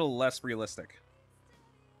something a little less realistic.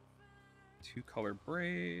 2-color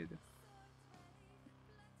braid.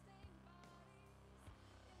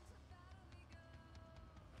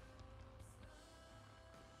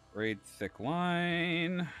 Braid thick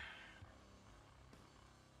line.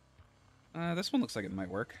 This one looks like it might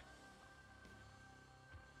work.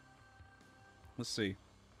 Let's see.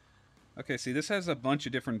 Okay, see, this has a bunch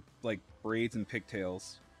of different, like, braids and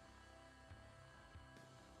pigtails.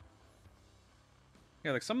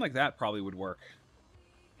 Yeah, like, something like that probably would work.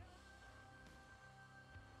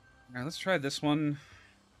 Alright, let's try this one.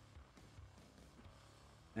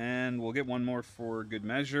 And we'll get one more for good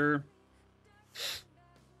measure.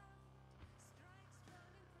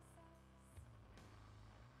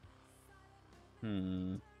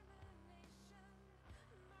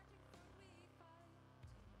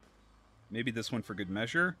 Maybe this one for good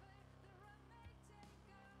measure.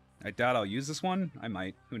 I doubt I'll use this one. I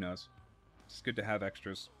might. Who knows? It's good to have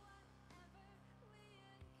extras.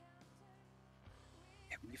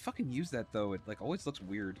 Yeah, when you fucking use that, though, it like always looks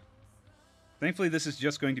weird. Thankfully, this is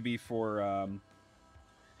just going to be for,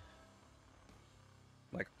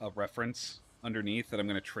 like, a reference underneath that I'm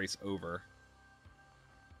going to trace over.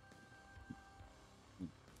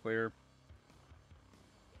 Clear.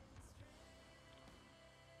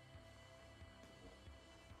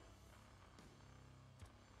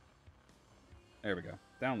 There we go.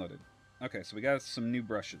 Downloaded. Okay, so we got some new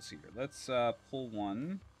brushes here. Let's pull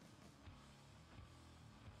one.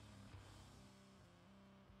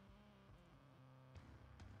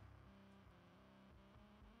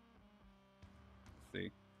 Let's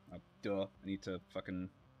see. Oh, duh. I need to fucking...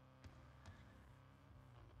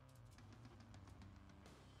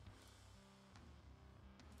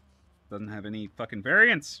 Doesn't have any fucking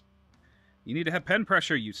variance. You need to have pen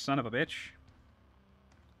pressure, you son of a bitch.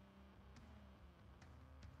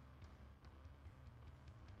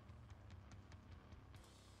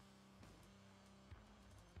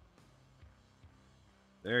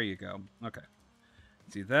 There you go. Okay.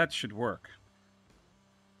 See, that should work.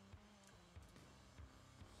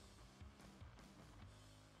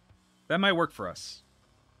 That might work for us.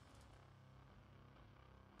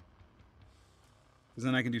 Because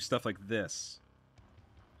then I can do stuff like this.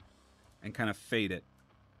 And kind of fade it.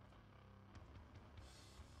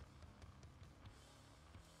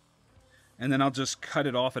 And then I'll just cut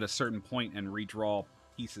it off at a certain point and redraw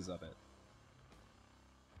pieces of it.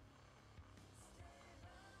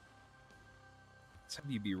 Let's have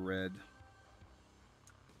you be red.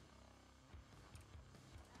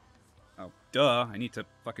 Oh, duh. I need to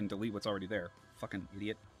fucking delete what's already there. Fucking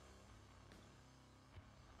idiot.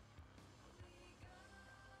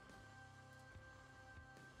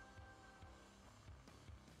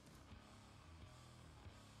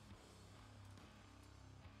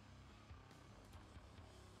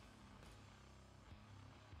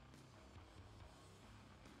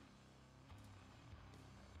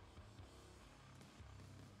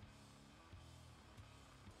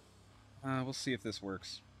 We'll see if this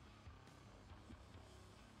works.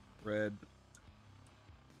 Red.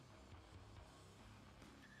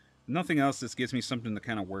 Nothing else. This gives me something to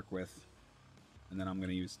kind of work with. And then I'm going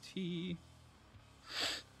to use T.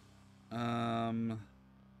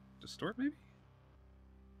 Distort, maybe?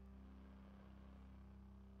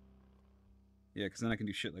 Yeah, because then I can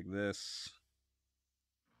do shit like this.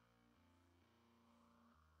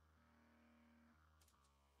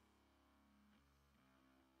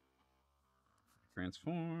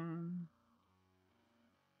 Transform.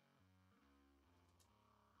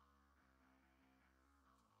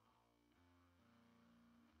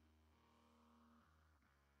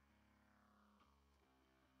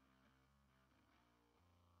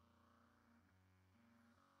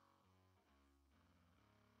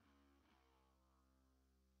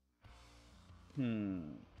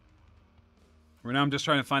 Right now I'm just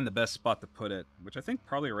trying to find the best spot to put it, which I think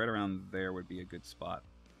probably right around there would be a good spot.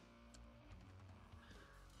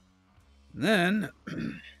 And then what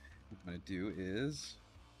I'm going to do is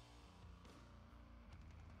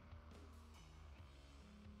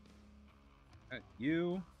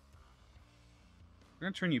you. I'm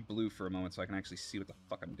going to turn you blue for a moment so I can actually see what the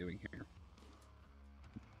fuck I'm doing here.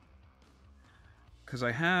 Because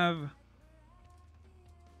I have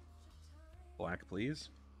black, please.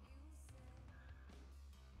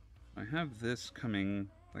 I have this coming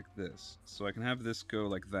like this. So I can have this go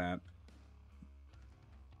like that.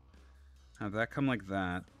 Have that come like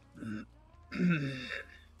that.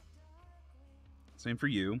 Same for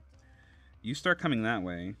you. You start coming that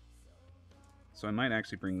way. So I might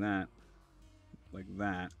actually bring that like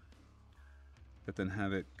that. But then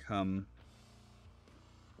have it come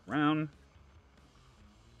around.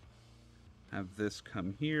 Have this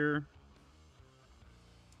come here.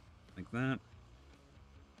 Like that.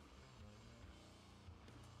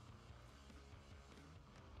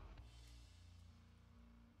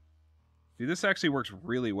 See, this actually works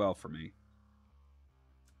really well for me.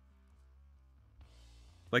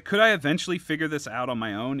 Like, could I eventually figure this out on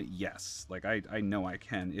my own? Yes. Like, I know I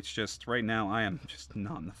can. It's just, right now, I am just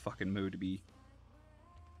not in the fucking mood to be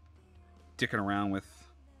dicking around with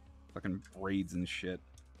fucking braids and shit.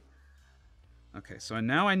 Okay, so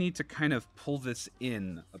now I need to kind of pull this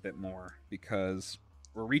in a bit more, because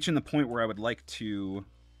we're reaching the point where I would like to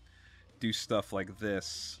do stuff like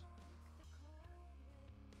this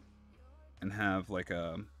and have, like,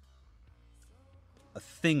 a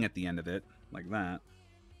thing at the end of it, like that.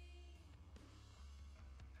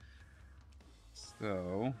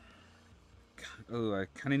 So, oh, I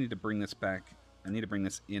kind of need to bring this back. I need to bring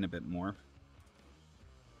this in a bit more.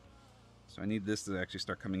 So I need this to actually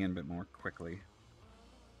start coming in a bit more quickly.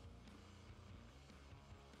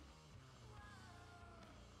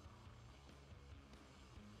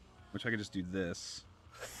 Which I could just do this.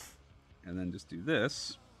 And then just do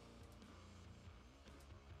this.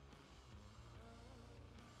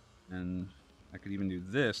 And I could even do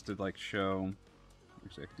this to, like, show...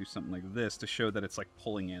 Actually, I could do something like this to show that it's, like,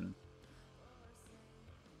 pulling in.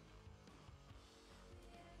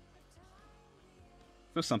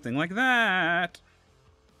 So something like that!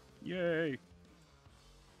 Yay! I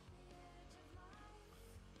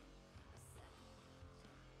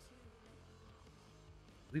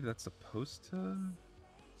believe that's supposed to...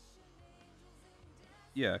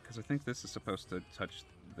 Yeah, because I think this is supposed to touch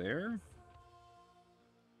there.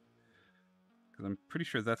 Because I'm pretty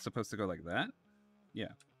sure that's supposed to go like that. Yeah.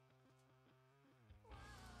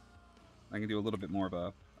 I can do a little bit more of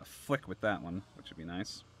a flick with that one, which would be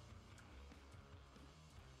nice.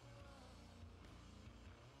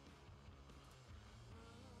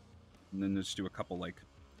 And then just do a couple, like,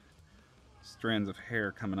 strands of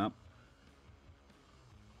hair coming up.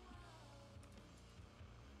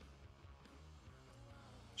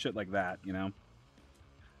 Shit like that, you know?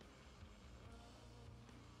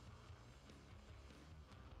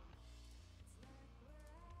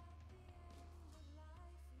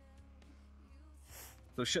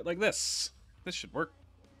 So shit like this. This should work.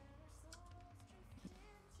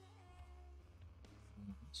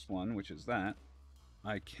 next one, which is that,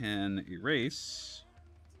 I can erase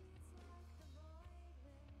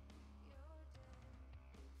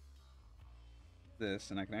this,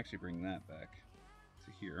 and I can actually bring that back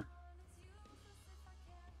to here.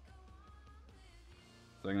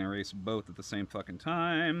 So I can erase both at the same fucking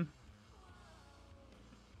time.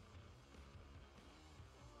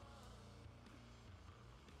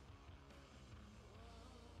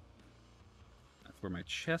 That's where my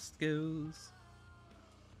chest goes.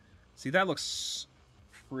 See, that looks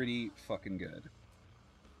pretty fucking good.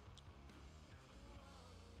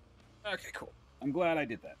 Okay, cool. I'm glad I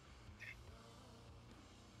did that.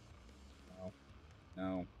 No.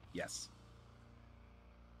 No. Yes.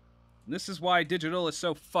 And this is why digital is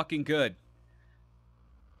so fucking good.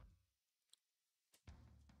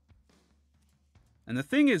 And the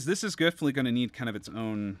thing is, this is definitely going to need kind of its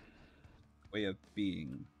own way of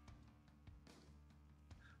being.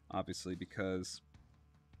 Obviously, because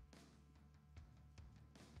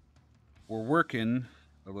we're working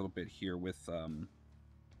a little bit here with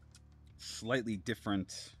slightly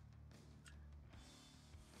different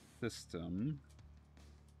system.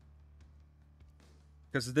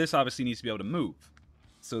 Because this obviously needs to be able to move.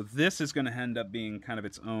 So this is going to end up being kind of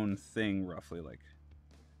its own thing, roughly, like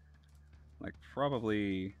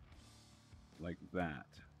probably like that.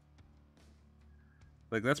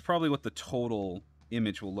 Like, that's probably what the total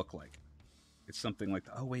image will look like. It's something like,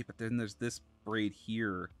 oh wait, but then there's this braid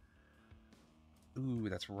here. Ooh,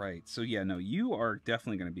 that's right. So yeah, no, you are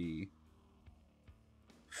definitely going to be...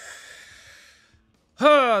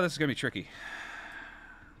 Oh, this is going to be tricky.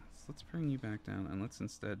 So let's bring you back down, and let's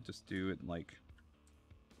instead just do it like...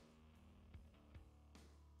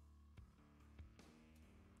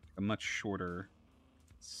 a much shorter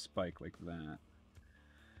spike like that.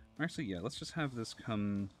 Actually, yeah, let's just have this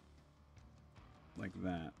come like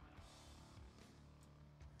that.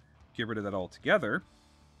 Get rid of that altogether.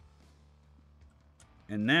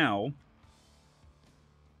 And now,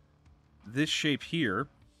 this shape here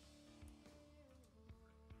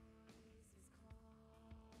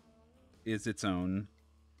is its own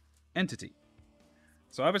entity.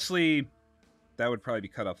 So obviously, that would probably be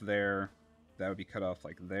cut off there. That would be cut off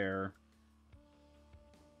like there.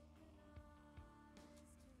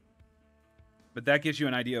 But that gives you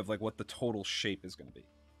an idea of like what the total shape is going to be.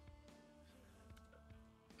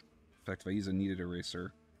 In fact, if I use a kneaded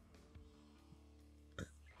eraser.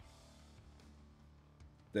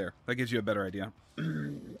 There. That gives you a better idea.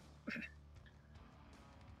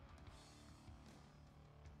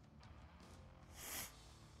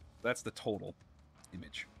 That's the total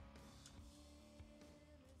image.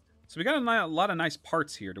 So we got a lot of nice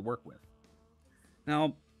parts here to work with.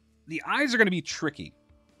 Now, the eyes are going to be tricky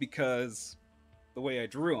because the way I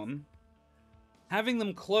drew them, having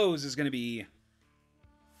them close is going to be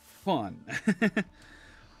fun.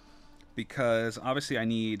 Because obviously I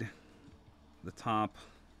need the top,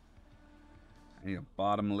 I need a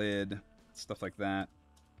bottom lid, stuff like that.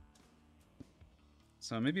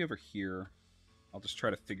 So maybe over here, I'll just try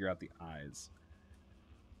to figure out the eyes.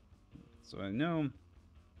 So I know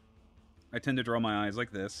I tend to draw my eyes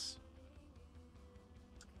like this.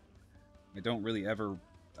 I don't really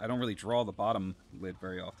draw the bottom lid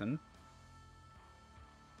very often.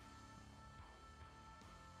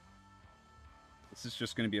 This is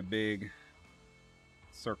just going to be a big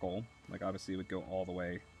circle. Like, obviously it would go all the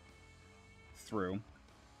way through.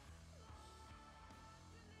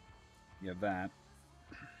 You have that.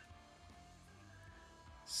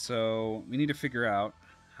 So we need to figure out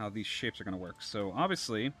how these shapes are going to work. So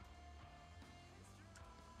obviously,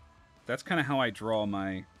 that's kind of how I draw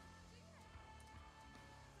my...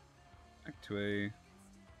 Back to a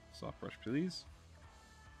soft brush, please.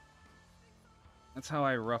 That's how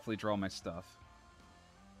I roughly draw my stuff.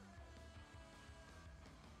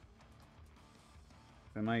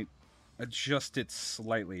 I might adjust it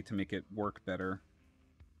slightly to make it work better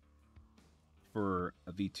for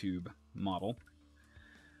a VTube model.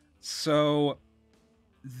 So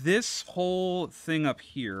this whole thing up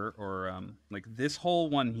here, or like this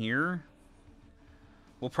whole one here,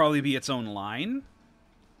 will probably be its own line.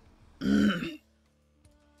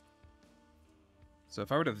 So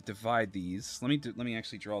if I were to divide these, let me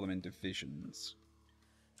actually draw them in divisions.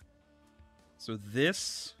 So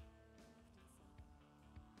this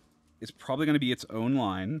is probably going to be its own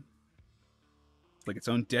line, like its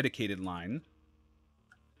own dedicated line.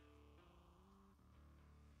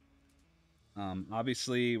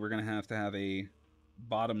 Obviously, we're going to have a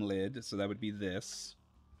bottom lid, so that would be this.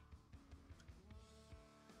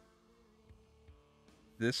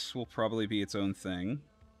 This will probably be its own thing.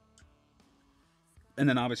 And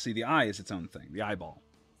then obviously the eye is its own thing, the eyeball.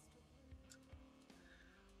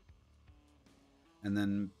 And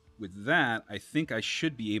then with that, I think I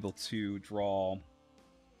should be able to draw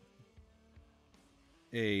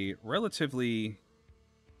a relatively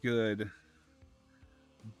good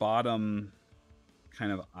bottom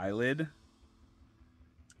kind of eyelid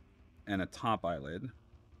and a top eyelid.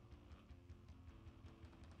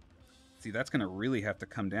 See, that's going to really have to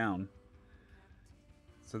come down.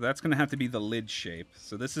 So that's going to have to be the lid shape.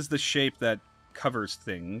 So this is the shape that covers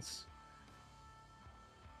things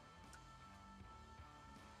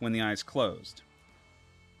when the eye's closed.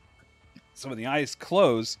 So when the eye is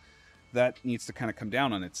closed, that needs to kind of come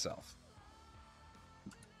down on itself.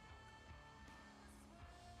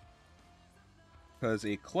 Because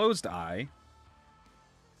a closed eye,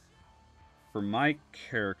 for my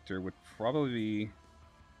character, would probably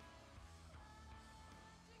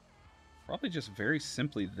just very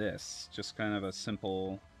simply this. Just kind of a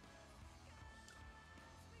simple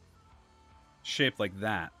shape like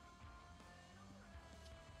that.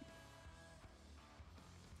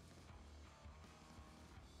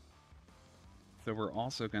 So we're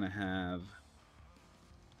also going to have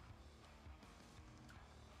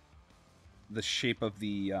the shape of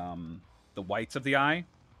the whites of the eye,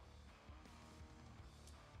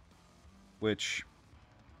 which,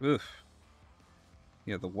 oof,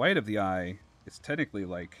 yeah, the white of the eye is technically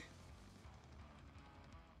like,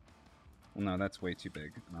 well, no, that's way too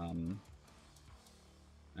big. No,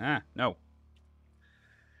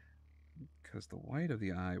 because the white of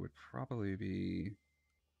the eye would probably be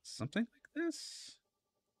something like this.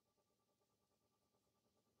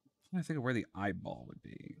 I think of where the eyeball would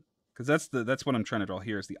be, because that's what I'm trying to draw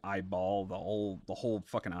here is the eyeball, the whole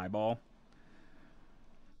fucking eyeball.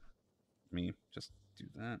 Let me just do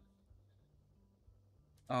that.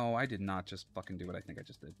 Oh, I did not just fucking do what I think I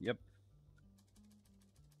just did. Yep.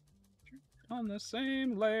 On the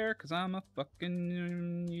same layer, because I'm a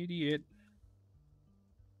fucking idiot.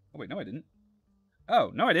 Oh, wait, no, I didn't.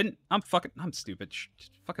 Oh, no, I didn't. I'm stupid.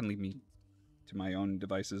 Just fucking leave me to my own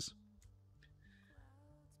devices.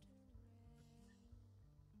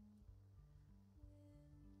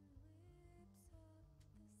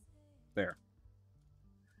 There.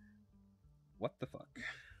 What the fuck?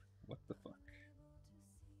 What the fuck?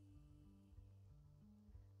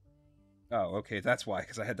 Oh, okay, that's why,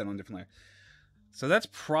 because I had that on a different layer. So that's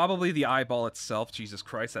probably the eyeball itself. Jesus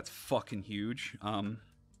Christ, that's fucking huge.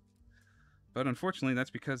 But unfortunately, that's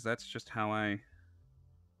because that's just how I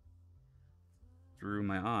drew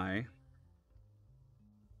my eye.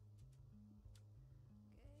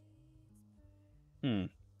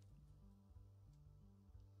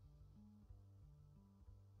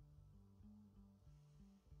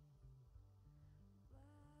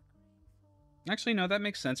 Actually, no, that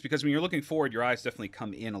makes sense, because when you're looking forward, your eyes definitely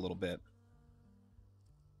come in a little bit.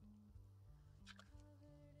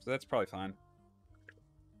 So that's probably fine.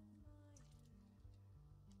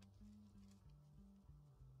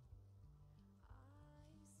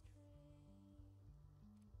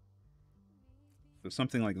 So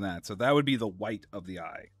something like that. So that would be the white of the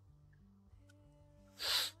eye.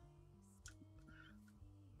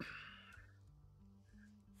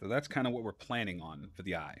 So that's kind of what we're planning on for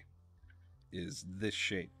the eye, is this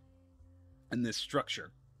shape and this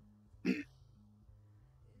structure.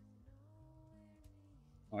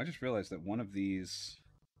 Oh, I just realized that one of these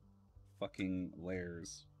fucking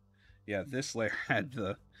layers, yeah, this layer had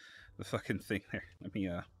the fucking thing there. Let me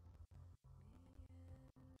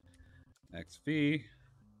XV, so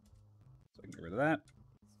I can get rid of that.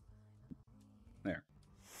 There.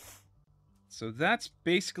 So that's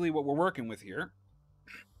basically what we're working with here.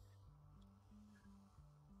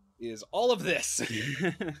 Is all of this. Pretty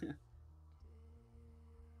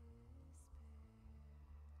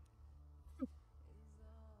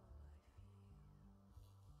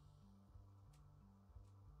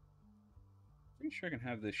sure I can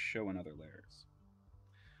have this show in other layers.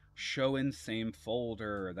 Show in same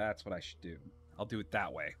folder. That's what I should do. I'll do it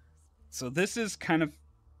that way. So this is kind of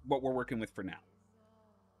what we're working with for now.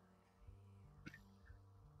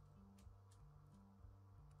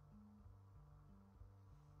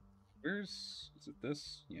 Is it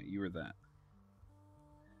this? Yeah, you were that.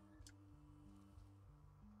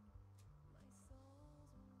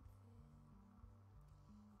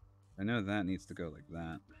 I know that needs to go like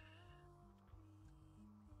that.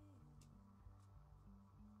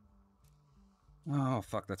 Oh,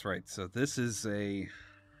 fuck, that's right. So this is a...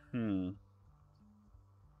 So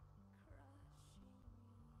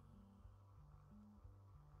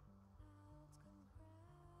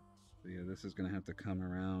yeah, this is going to have to come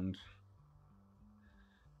around.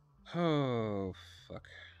 Oh, fuck.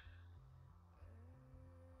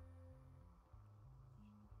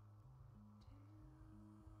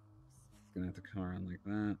 gonna have to come around like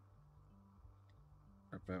that.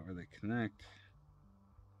 About where they connect.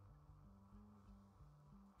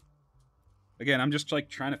 Again, I'm just like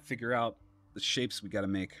trying to figure out the shapes we got to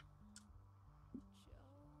make.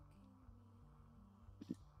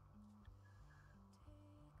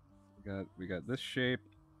 We got this shape.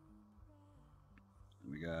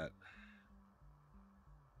 We got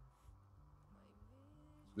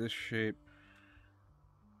this shape.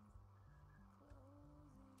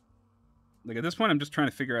 Like at this point, I'm just trying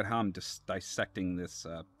to figure out how I'm just dissecting this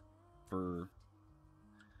for,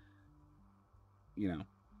 you know,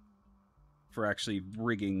 for actually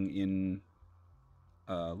rigging in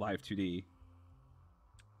Live 2D.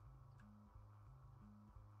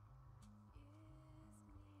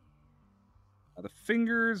 The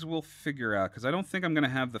fingers we'll figure out, because I don't think I'm going to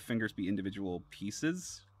have the fingers be individual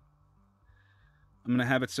pieces. I'm going to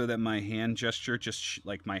have it so that my hand gesture, just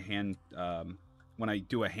like my hand, when I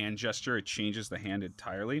do a hand gesture, it changes the hand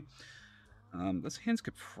entirely. Those hands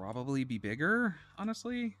could probably be bigger,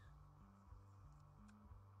 honestly.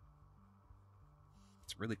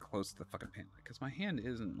 It's really close to the fucking pen, because my hand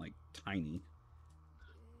isn't, like, tiny.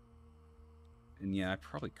 And yeah, I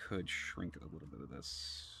probably could shrink a little bit of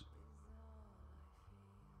this.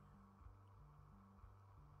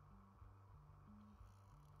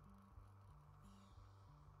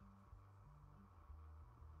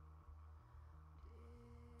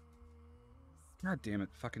 God damn it,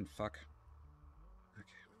 fucking fuck. Okay.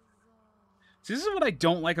 See, this is what I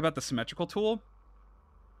don't like about the symmetrical tool.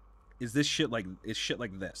 Is shit like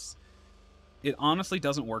this. It honestly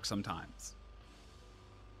doesn't work sometimes.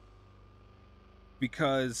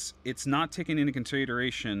 Because it's not taking into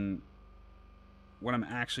consideration what I'm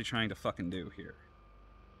actually trying to fucking do here.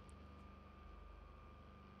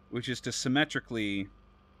 Which is to symmetrically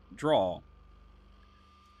draw.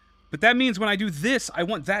 But that means when I do this, I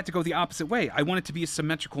want that to go the opposite way. I want it to be a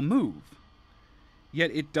symmetrical move.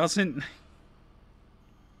 Yet it doesn't.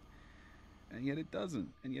 And yet it doesn't.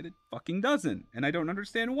 And yet it fucking doesn't. And I don't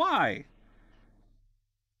understand why.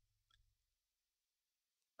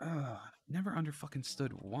 Never under fucking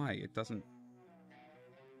stood why it doesn't.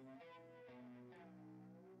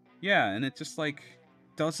 Yeah, and it just like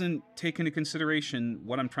doesn't take into consideration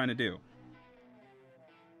what I'm trying to do.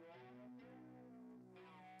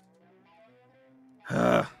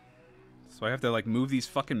 So I have to like move these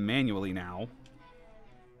fucking manually now.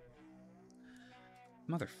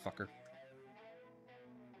 Motherfucker.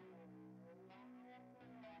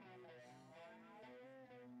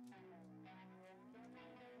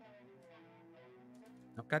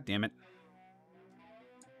 Oh, god damn it.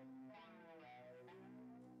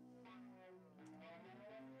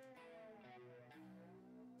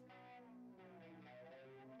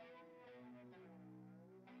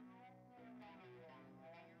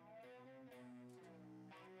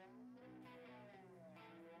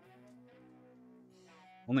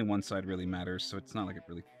 Only one side really matters, so it's not like it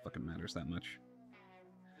really fucking matters that much.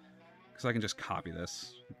 Because I can just copy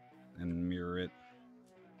this and mirror it.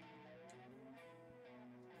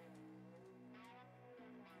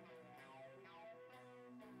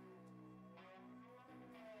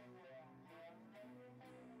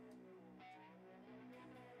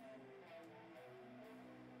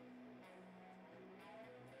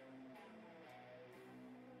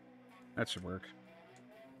 That should work.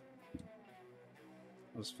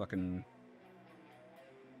 Let's fucking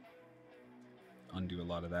undo a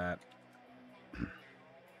lot of that.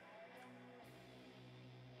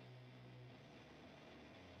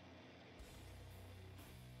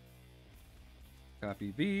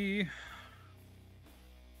 Copy V.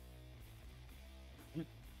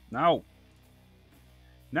 No.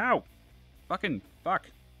 No. Fucking fuck.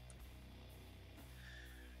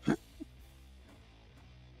 Swear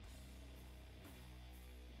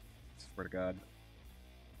to God.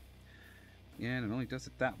 Yeah, and it only does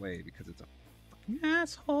it that way because it's a fucking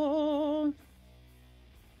asshole.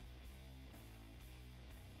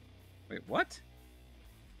 Wait, what?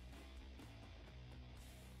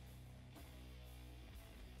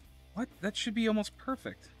 What? That should be almost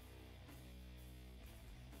perfect.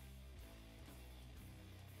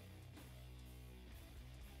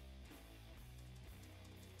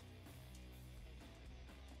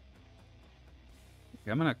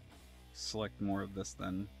 Okay, I'm gonna select more of this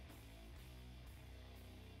then.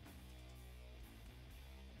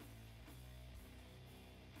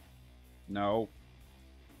 No.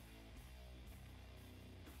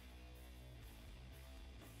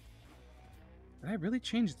 Did I really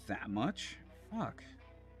change that much? Fuck.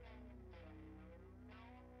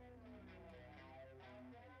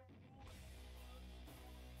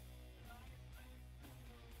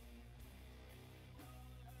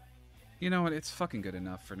 You know what? It's fucking good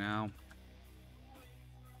enough for now.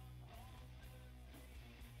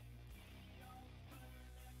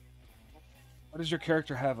 Why does your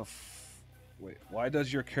character have a... Wait, why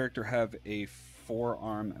does your character have a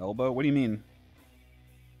forearm elbow? What do you mean?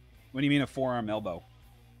 What do you mean a forearm elbow?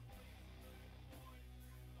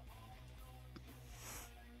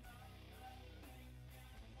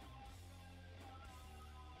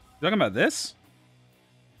 You talking about this?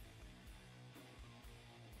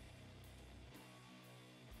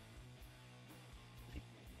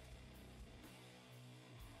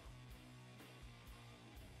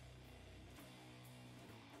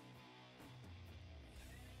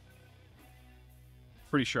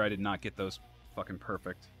 Pretty sure I did not get those fucking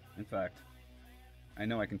perfect. In fact, I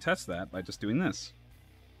know I can test that by just doing this.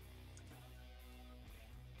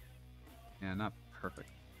 Yeah, not perfect.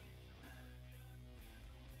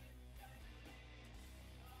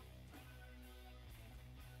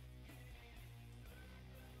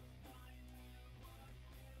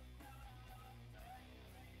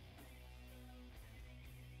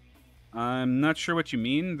 I'm not sure what you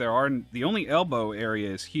mean. The only elbow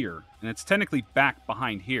area is here, and it's technically back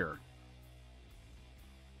behind here.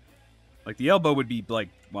 Like the elbow would be like,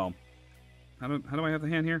 well, how do I have the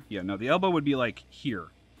hand here? Yeah, no, the elbow would be like here,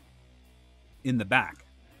 in the back.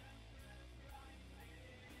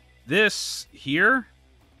 This here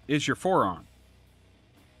is your forearm.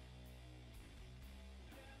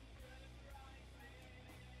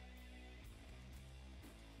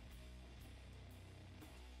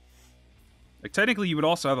 Like, technically, you would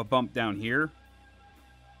also have a bump down here.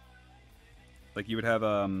 Like, you would have,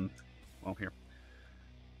 well, here.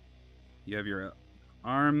 You have your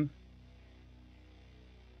arm.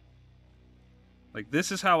 Like,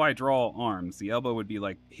 this is how I draw arms. The elbow would be,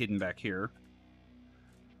 like, hidden back here.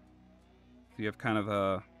 So you have kind of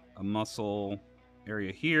a muscle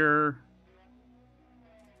area here.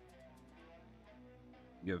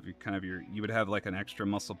 You have kind of you would have, like, an extra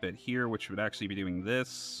muscle bit here, which would actually be doing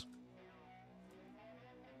this.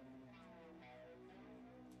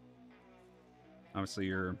 Obviously,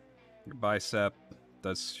 your bicep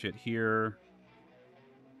does shit here.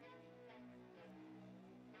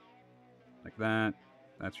 Like that.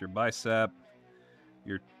 That's your bicep.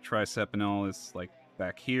 Your tricep and all is, like,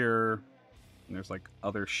 back here. And there's, like,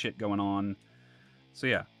 other shit going on. So,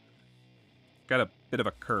 yeah. Got a bit of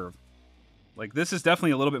a curve. Like, this is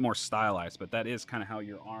definitely a little bit more stylized, but that is kind of how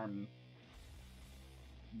your arm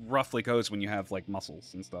roughly goes when you have, like,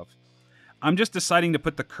 muscles and stuff. I'm just deciding to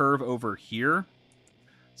put the curve over here.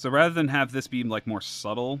 So rather than have this be, like, more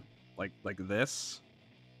subtle, like this,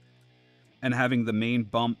 and having the main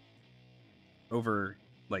bump over,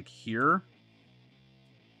 like, here,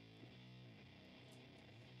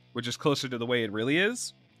 which is closer to the way it really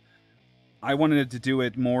is, I wanted to do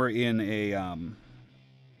it more in a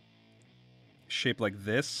shape like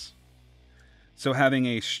this. So having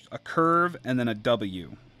a curve and then a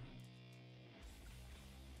W.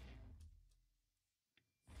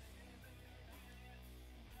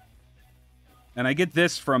 And I get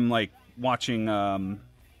this from, like, watching, you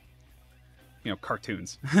know,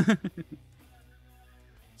 cartoons.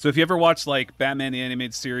 So if you ever watch, like, Batman the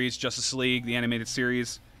Animated Series, Justice League, the Animated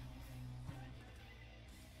Series,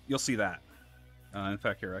 you'll see that. In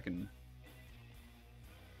fact, here, I can...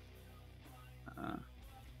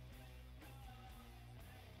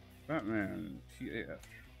 Batman, TAF.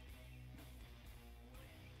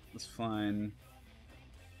 That's fine.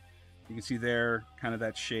 You can see there, kind of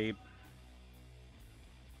that shape.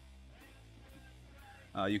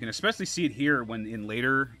 You can especially see it here when in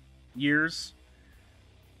later years,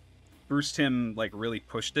 Bruce Timm, like, really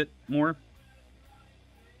pushed it more.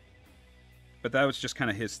 But that was just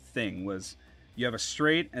kind of his thing, was you have a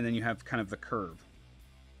straight and then you have kind of the curve.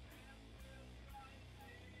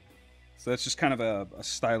 So that's just kind of a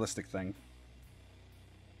stylistic thing.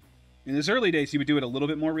 In his early days, he would do it a little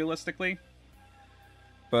bit more realistically.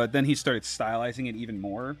 But then he started stylizing it even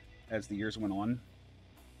more as the years went on.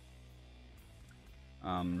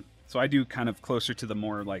 So I do kind of closer to the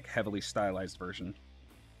more, like, heavily stylized version.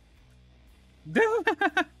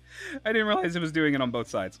 I didn't realize it was doing it on both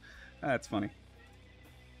sides. That's funny.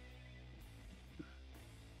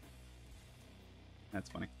 That's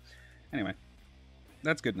funny. Anyway,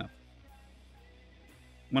 that's good enough.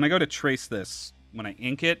 When I go to trace this, when I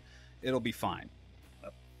ink it, it'll be fine.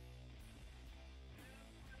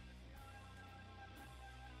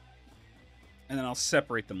 And then I'll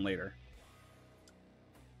separate them later.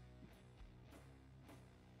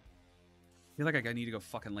 I feel like I need to go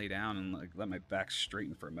fucking lay down and, like, let my back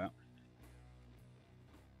straighten for a minute.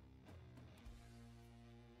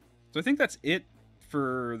 So I think that's it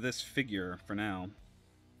for this figure for now.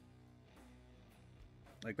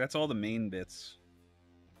 Like, that's all the main bits.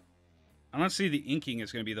 Honestly, the inking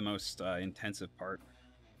is going to be the most intensive part.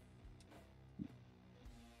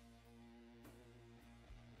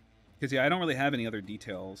 Because, yeah, I don't really have any other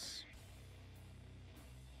details.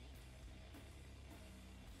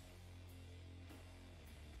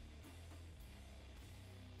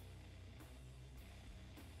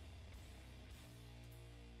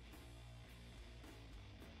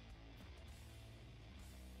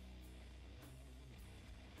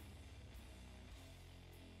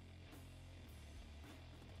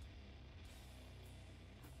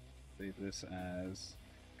 Save this as...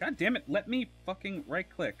 God damn it, let me fucking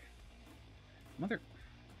right-click. Mother...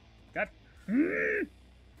 God...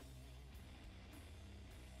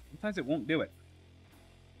 Sometimes it won't do it.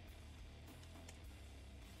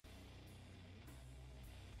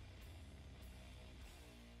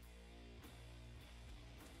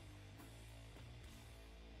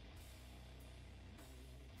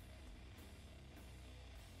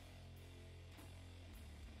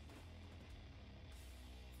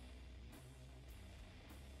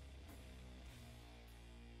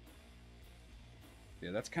 Yeah,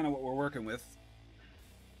 that's kind of what we're working with.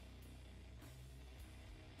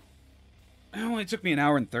 It only took me an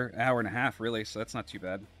hour and a half, really, so that's not too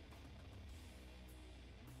bad.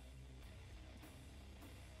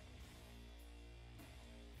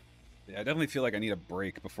 Yeah, I definitely feel like I need a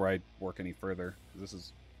break before I work any further. This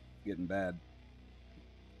is getting bad.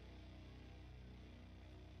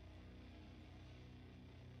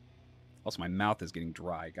 Also, my mouth is getting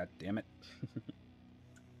dry. God damn it.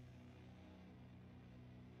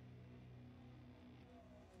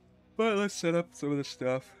 But let's set up some of this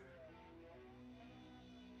stuff.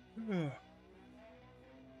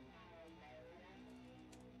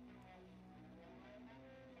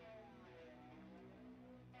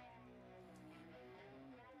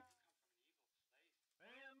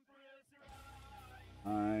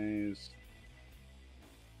 Eyes.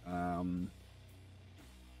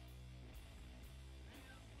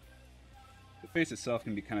 The face itself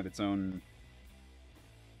can be kind of its own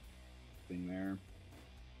thing there.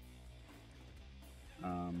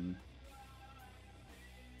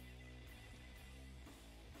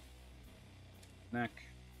 Neck.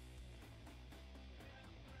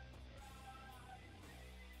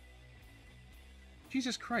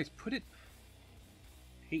 Jesus Christ, put it...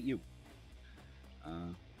 Hate you.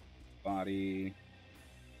 Body.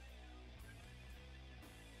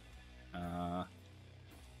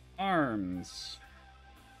 Arms.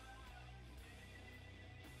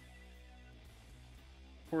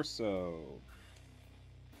 Torso.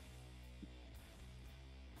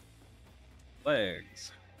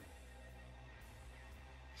 Legs.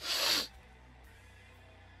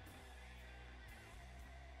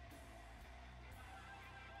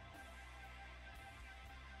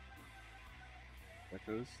 That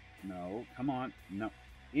goes. No, come on. No.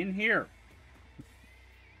 In here.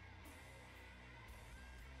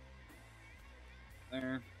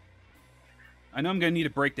 There. I know I'm going to need to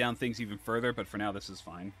break down things even further, but for now this is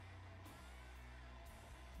fine.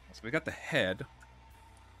 So we got the head.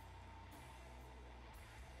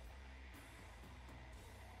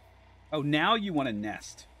 Oh, now you want to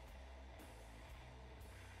nest.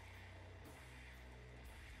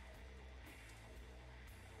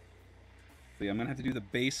 So yeah, I'm going to have to do the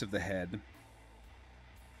base of the head.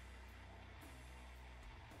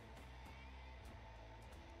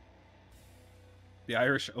 The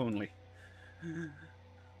Irish only. The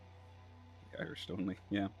Irish only,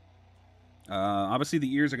 yeah. Obviously,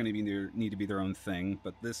 the ears are going to need to be their own thing,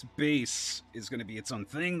 but this base is going to be its own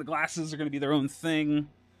thing. The glasses are going to be their own thing.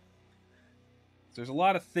 So there's a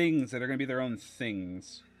lot of things that are going to be their own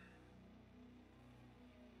things.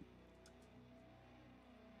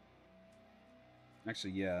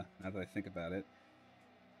 Actually, yeah, now that I think about it,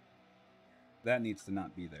 that needs to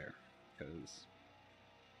not be there, because...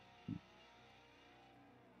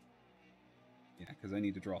 Yeah, because I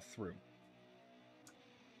need to draw through.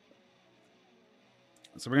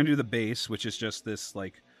 So we're going to do the base, which is just this,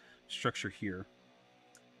 like, structure here.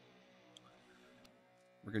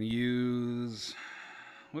 We're going to use...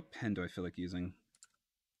 What pen do I feel like using?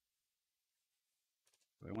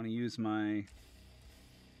 Do I want to use my...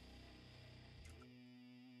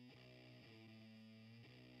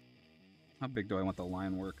 How big do I want the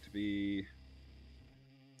line work to be?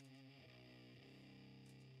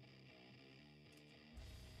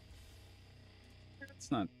 It's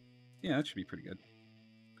not... Yeah, that should be pretty good.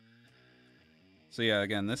 So yeah,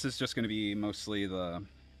 again, this is just going to be mostly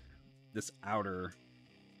this outer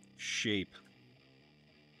shape.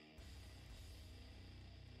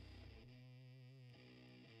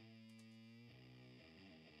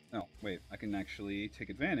 Oh, wait, I can actually take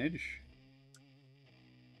advantage.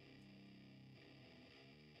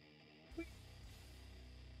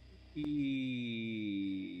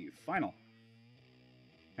 Final.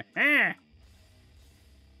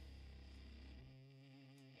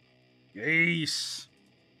 Ace.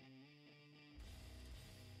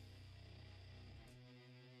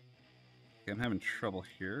 Okay, I'm having trouble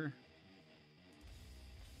here.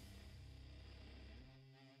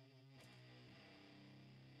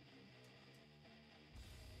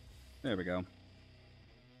 There we go.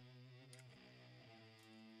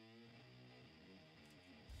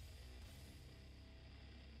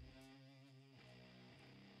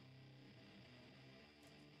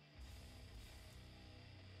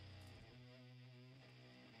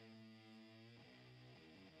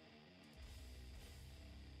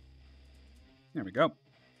 There we go.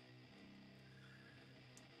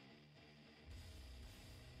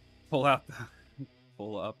 Pull out the...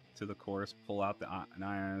 Pull up to the course, pull out the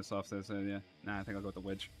iron off this. Yeah. Nah, I think I'll go with the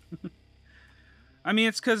wedge. I mean,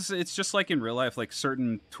 it's because it's just like in real life, like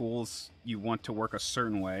certain tools you want to work a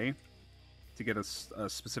certain way to get a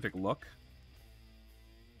specific look.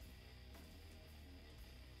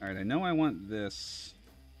 All right, I know I want this.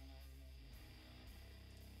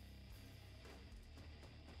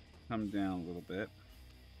 Come down a little bit.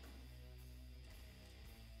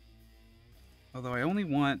 Although I only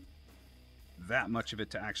want that much of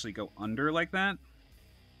it to actually go under like that.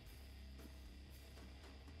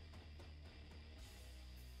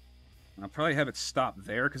 I'll probably have it stop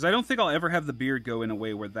there, because I don't think I'll ever have the beard go in a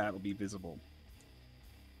way where that'll be visible.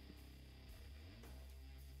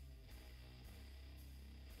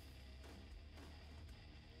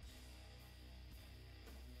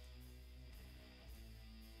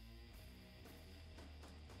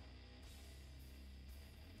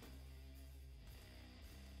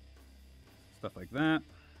 Stuff like that.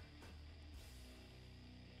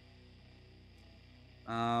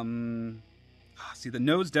 See, the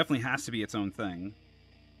nose definitely has to be its own thing.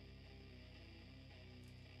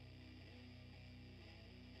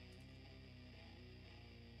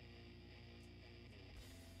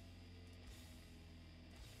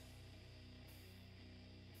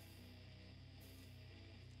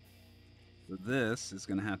 So this is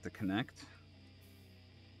going to have to connect.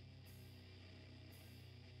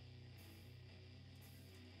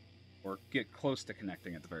 Or get close to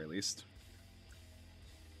connecting at the very least.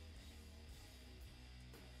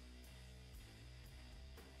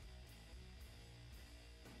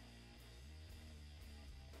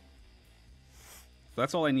 So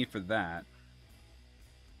that's all I need for that.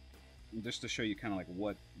 And just to show you kind of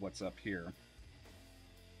like what's up here.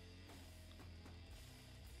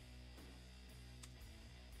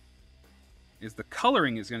 Is the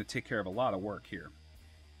coloring is going to take care of a lot of work here.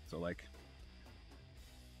 So like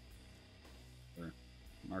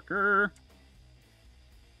marker.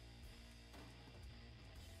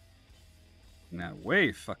 Now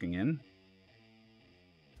way fucking in.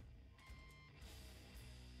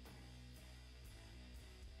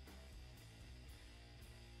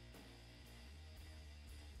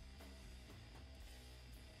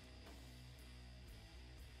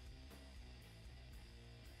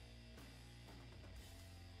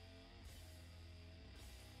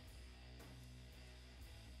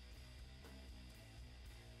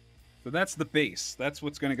 So that's the base. That's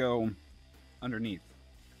what's going to go underneath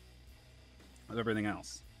of everything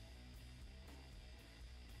else.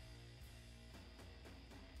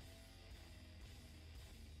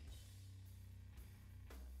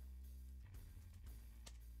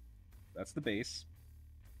 That's the base,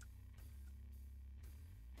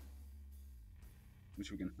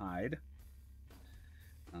 which we can hide.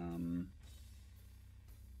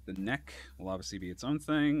 The neck will obviously be its own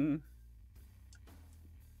thing.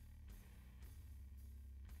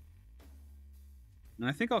 And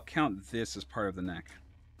I think I'll count this as part of the neck.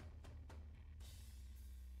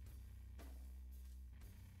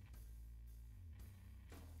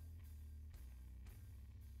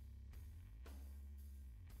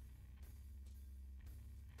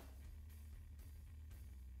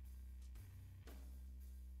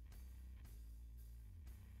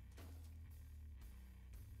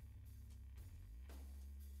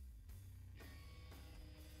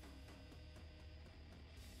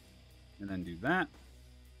 And then do that.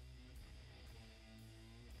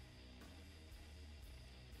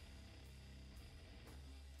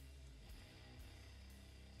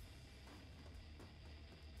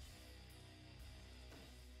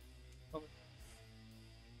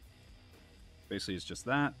 Basically, it's just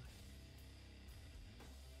that.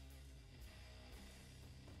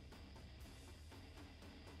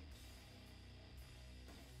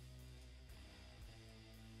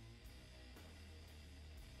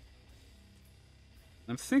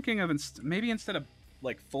 I'm thinking of maybe instead of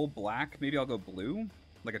like full black, maybe I'll go blue,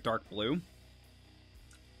 like a dark blue.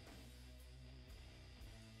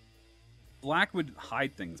 Black would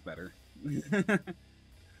hide things better.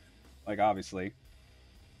 Like, obviously.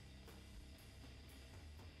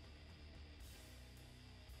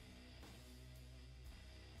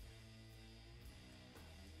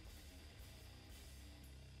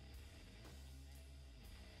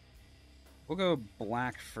 We'll go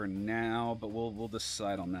black for now, but we'll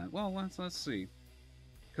decide on that. Well, let's see.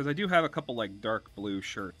 Because I do have a couple, like, dark blue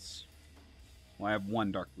shirts. Well, I have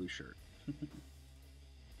one dark blue shirt.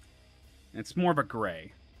 It's more of a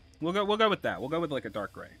gray. We'll go with that. We'll go with, like, a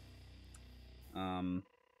dark gray. Well,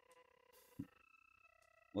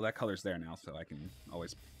 that color's there now, so I can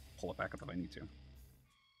always pull it back up if I need to.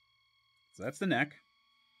 So that's the neck.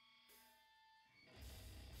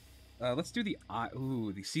 Let's do the eye.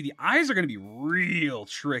 Ooh, see, the eyes are going to be real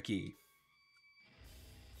tricky.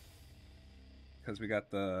 Because we got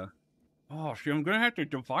the... Oh, see, I'm going to have to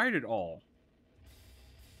divide it all.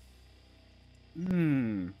 Yeah,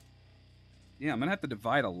 I'm going to have to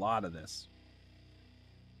divide a lot of this.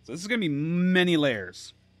 So this is going to be many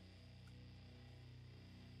layers.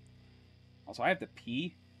 Also, I have to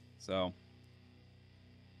pee, so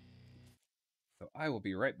I will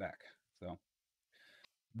be right back. So,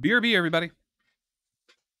 BRB, everybody.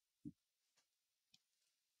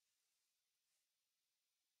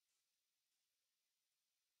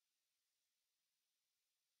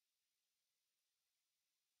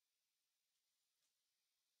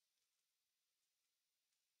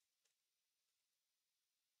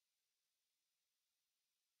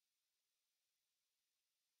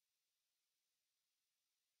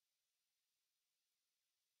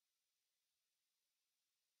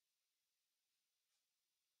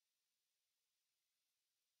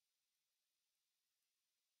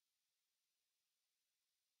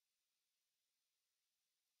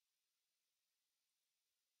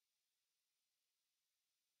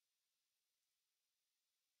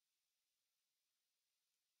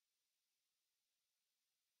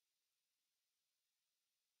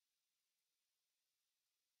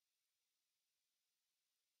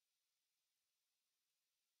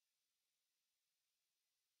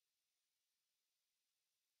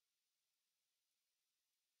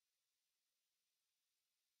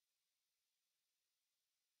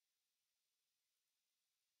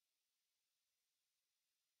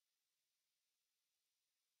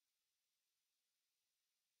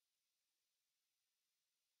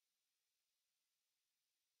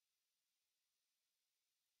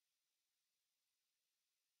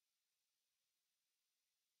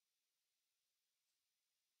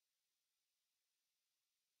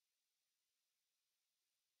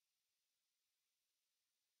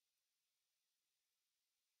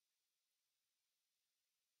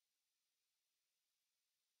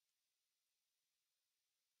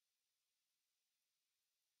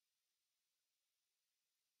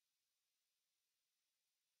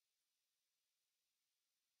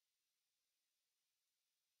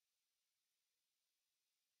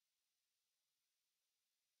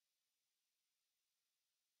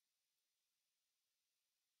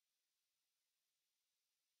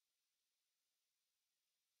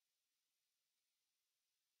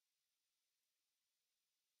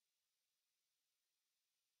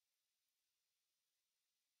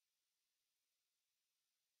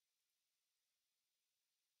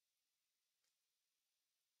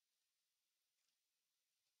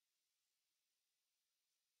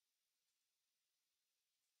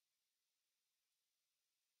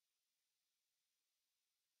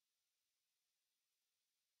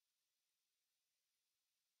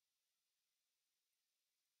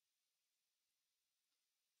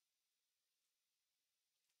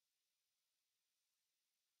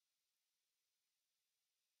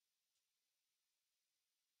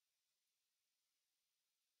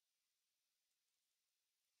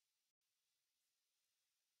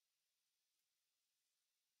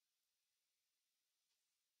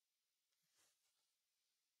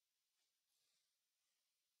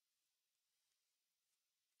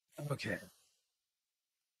 Okay.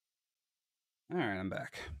 All right, I'm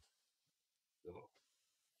back.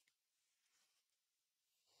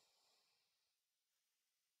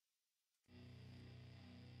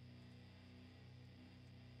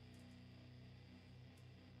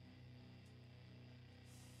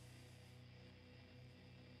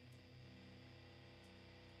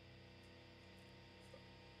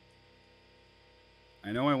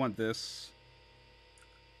 I know I want this.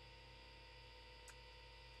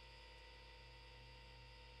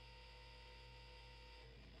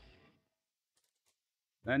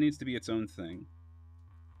 That needs to be its own thing.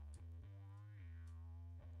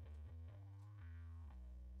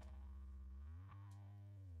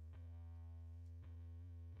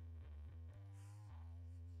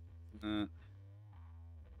 Uh,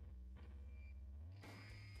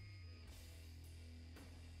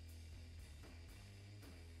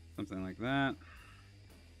 something like that.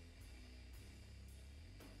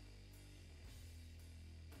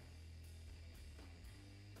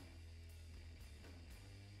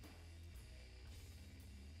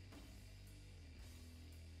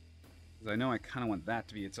 Because I know I kind of want that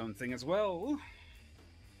to be its own thing as well.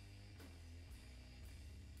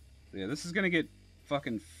 So yeah, this is going to get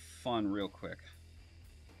fucking fun real quick.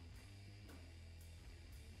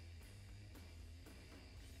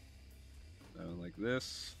 So like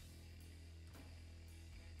this.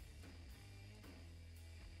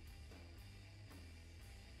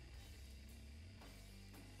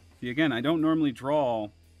 See, again, I don't normally draw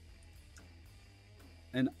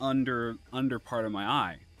an under part of my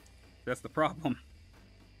eye. That's the problem.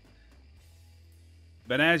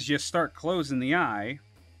 But as you start closing the eye,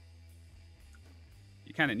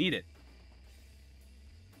 you kind of need it.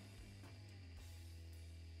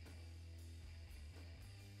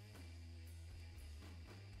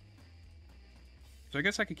 So I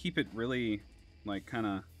guess I could keep it really, like, kind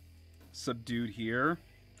of subdued here.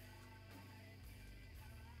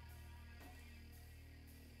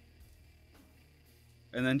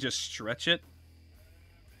 And then just stretch it.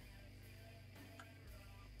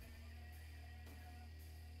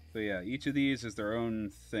 So yeah, each of these is their own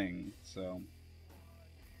thing, so...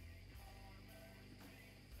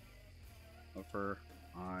 Upper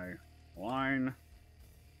eye line.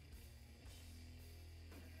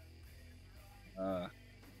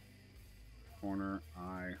 Corner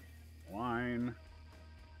eye line.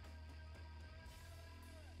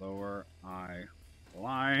 Lower eye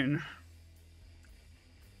line.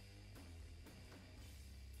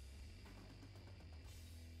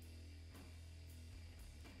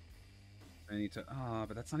 I need to...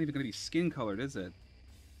 but that's not even going to be skin colored, is it?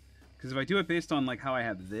 Because if I do it based on, like, how I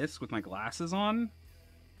have this with my glasses on...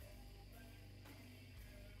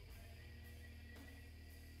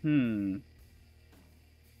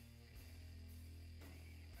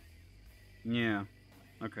 Yeah.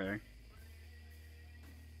 Okay.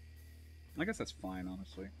 I guess that's fine,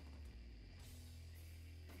 honestly.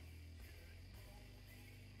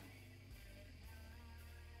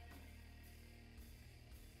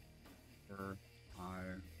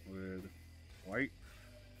 Eyelid white.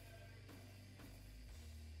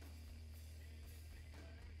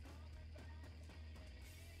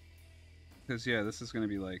 Because, yeah, this is going to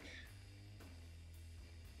be like...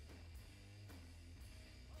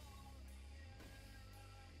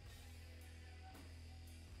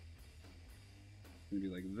 It's going to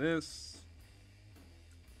be like this.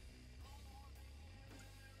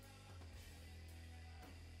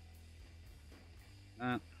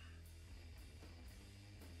 That.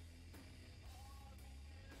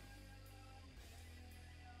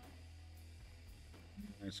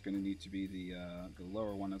 There's going to need to be the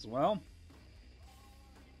lower one as well.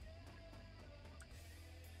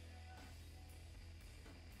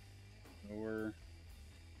 Lower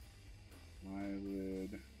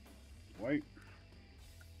eyelid white.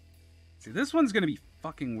 See, this one's going to be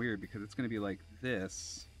fucking weird because it's going to be like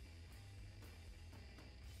this.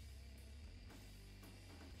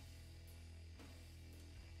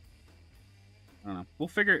 I don't know. We'll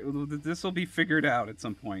figure... This will be figured out at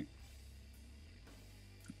some point.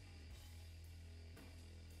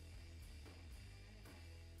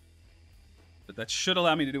 But that should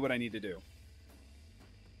allow me to do what I need to do.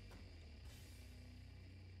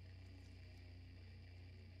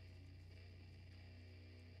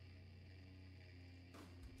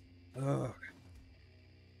 Ugh.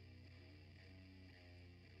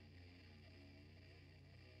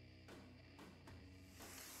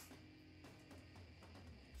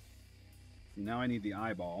 Now I need the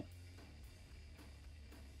eyeball.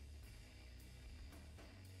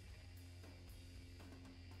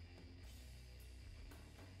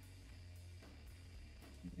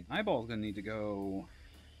 The eyeball's gonna need to go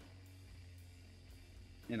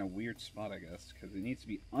in a weird spot, I guess, because it needs to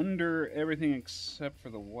be under everything except for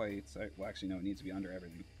the whites. Well, actually, no, it needs to be under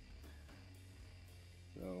everything.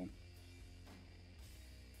 So,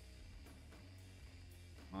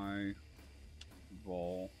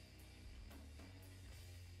 eyeball.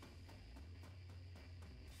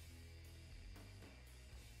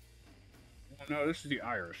 Oh, no, this is the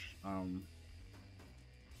iris.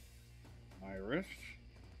 Iris.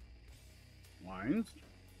 Lines.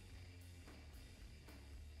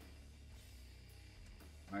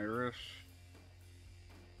 Iris.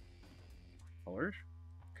 Colors.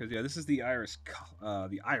 Because, yeah, this is the iris.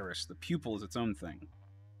 The pupil is its own thing.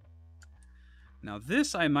 Now,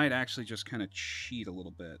 this I might actually just kind of cheat a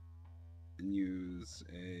little bit. and use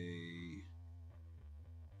a...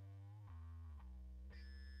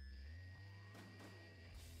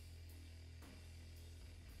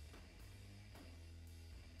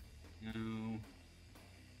 No.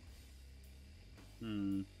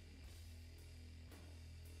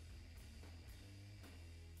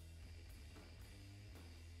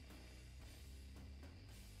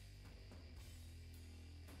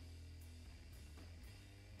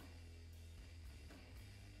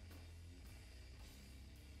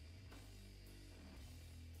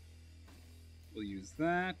 We'll use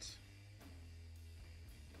that.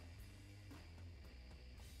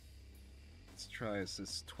 Let's try. Is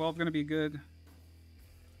this 12 going to be good?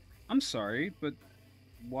 I'm sorry, but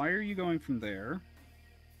why are you going from there?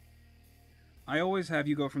 I always have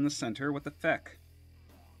you go from the center. What the feck?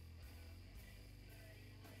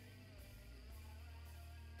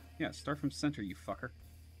 Yeah, start from center, you fucker.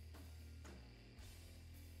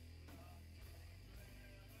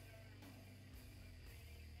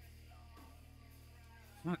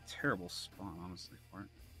 Not a terrible spot, honestly, for it.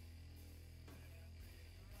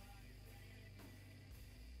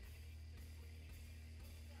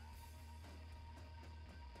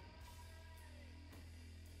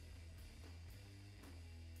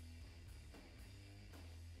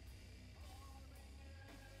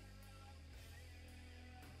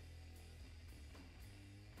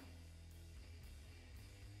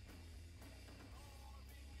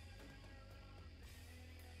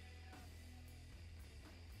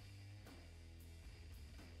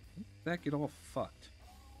 That get all fucked.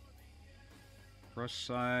 Brush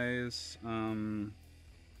size,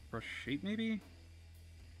 brush shape maybe?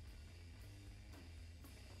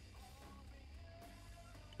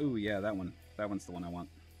 Ooh, yeah, that one. That one's the one I want.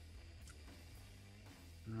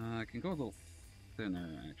 I can go a little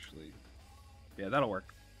thinner, actually. Yeah, that'll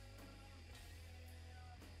work.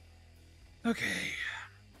 Okay.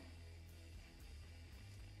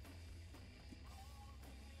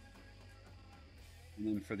 And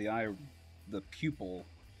then for the eye, the pupil,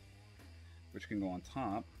 which can go on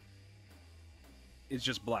top, is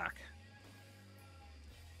just black.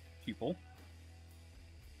 Pupil.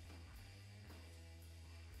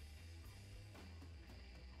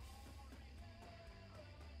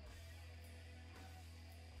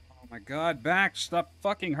 Oh my god, back! Stop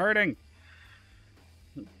fucking hurting!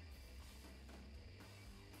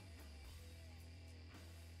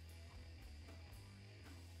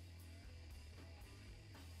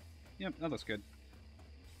 Yep, that looks good.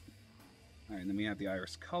 Alright, and then we have the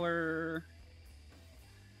iris color,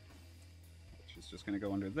 which is just going to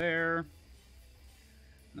go under there. And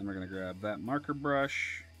then we're going to grab that marker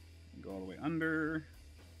brush and go all the way under.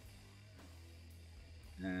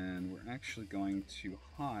 And we're actually going to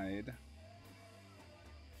hide...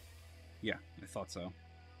 Yeah, I thought so.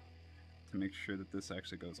 To make sure that this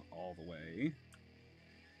actually goes all the way.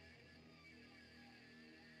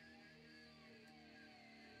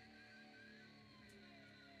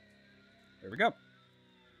 There we go.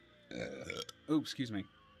 Oh, excuse me.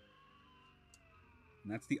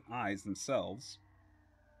 And that's the eyes themselves.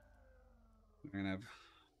 We're going to have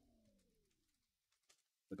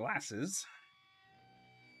the glasses.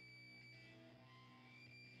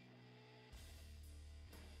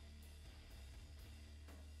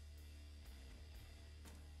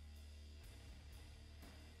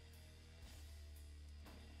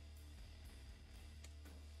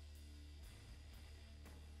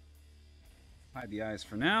 Hide the eyes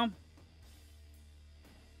for now.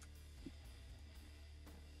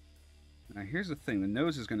 Now here's the thing, the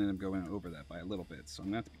nose is going to end up going over that by a little bit, so I'm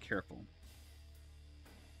going to have to be careful.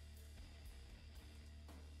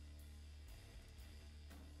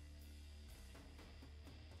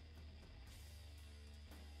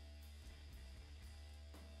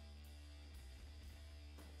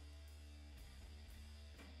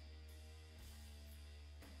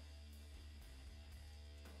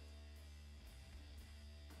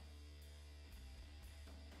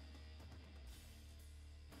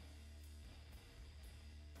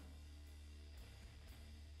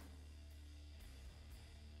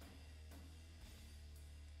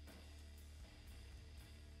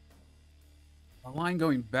 The line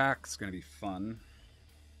going back is going to be fun.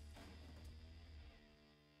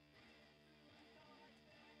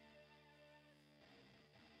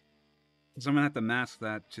 So I'm going to have to mask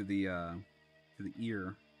that to the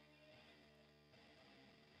ear.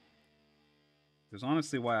 There's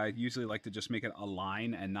honestly why I usually like to just make it a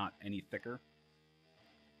line and not any thicker.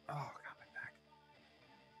 Oh, God, my back.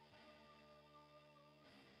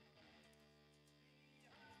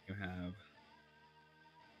 You have...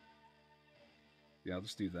 Yeah, I'll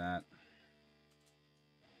just do that.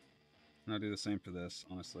 I'll do the same for this,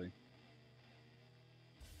 honestly.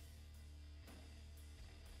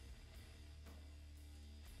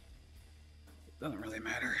 Doesn't really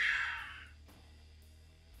matter.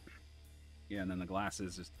 Yeah, and then the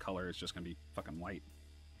glasses, color is just going to be fucking white.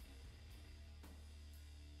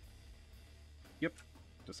 Yep,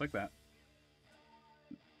 just like that.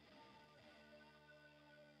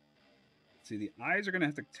 See, the eyes are going to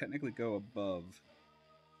have to technically go above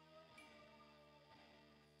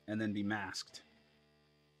and then be masked.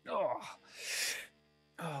 Oh,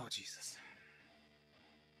 Jesus.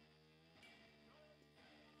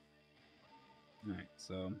 All right,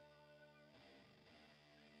 so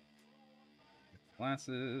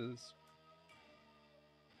glasses.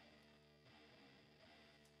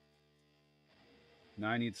 Now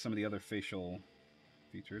I need some of the other facial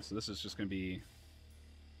features. So this is just going to be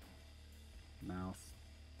mouth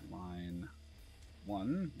line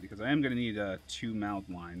 1, because I am going to need 2 mouth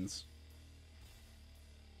lines.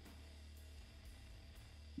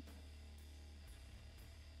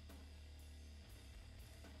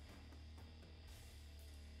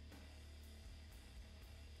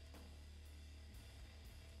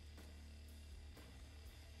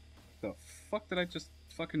 The fuck did I just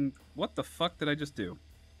fucking... What the fuck did I just do?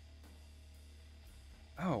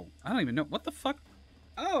 Oh, I don't even know. What the fuck?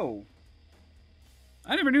 Oh!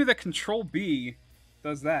 I never knew that Control B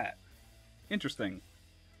does that. Interesting.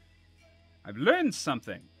 I've learned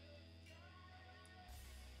something.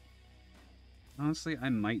 Honestly, I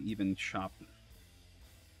might even chop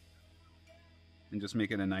and just make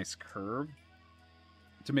it a nice curve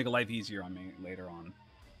to make life easier on me later on.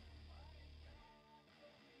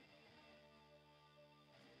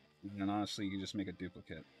 And honestly, you can just make a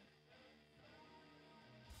duplicate.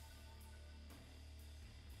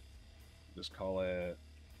 Just call it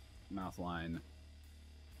mouth line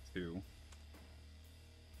 2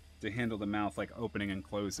 to handle the mouth like opening and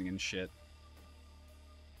closing and shit.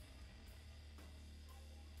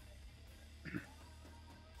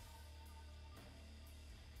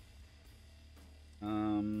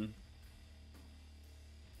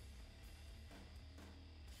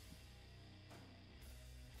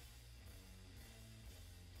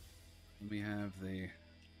 We have the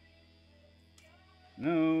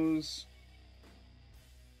nose.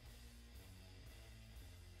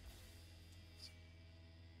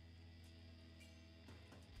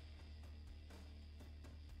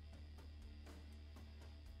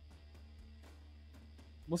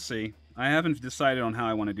 We'll see. I haven't decided on how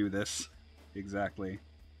I want to do this exactly.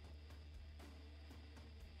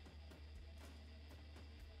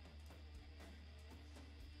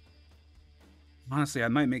 Honestly, I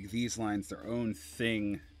might make these lines their own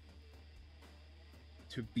thing,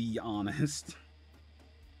 to be honest.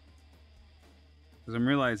 Because I'm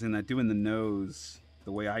realizing that doing the nose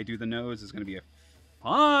the way I do the nose is going to be a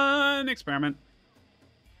fun experiment.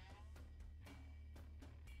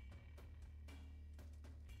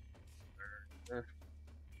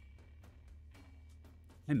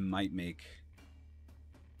 I might make...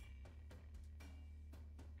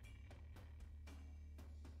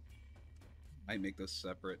 those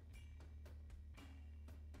separate.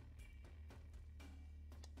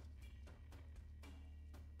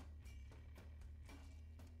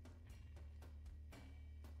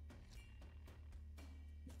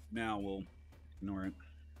 Now we'll ignore it.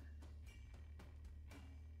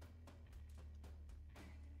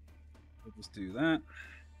 We'll just do that.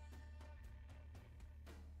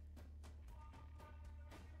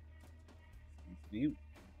 Mute.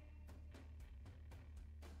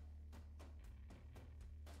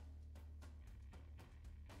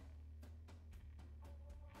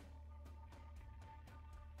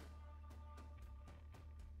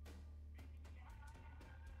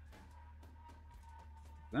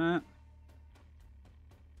 That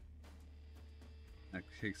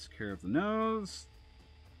takes care of the nose.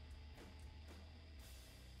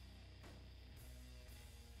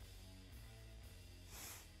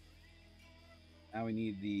 Now we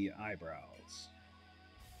need the eyebrows.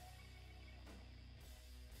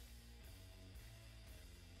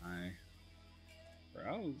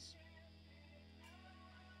 Eyebrows.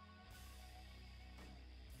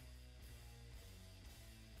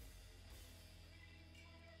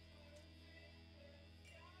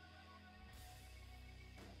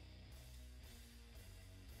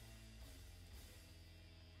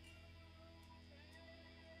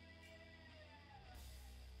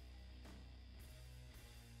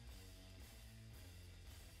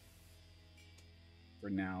 For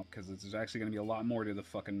now, because there's actually going to be a lot more to the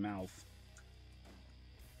fucking mouth.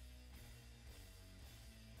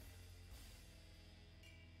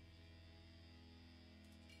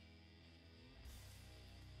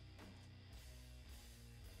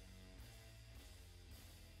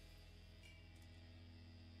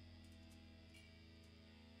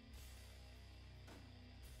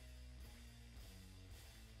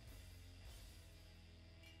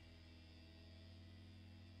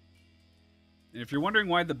 And if you're wondering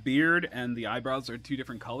why the beard and the eyebrows are two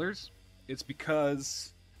different colors, it's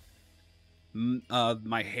because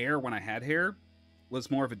my hair, when I had hair, was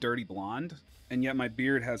more of a dirty blonde, and yet my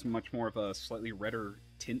beard has much more of a slightly redder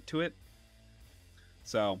tint to it.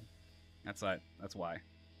 So that's why.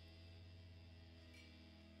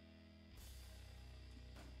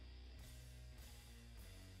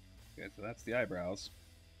 Okay, so that's the eyebrows.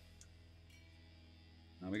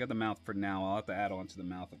 We got the mouth for now. I'll have to add on to the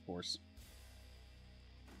mouth, of course.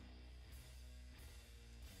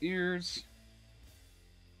 Ears.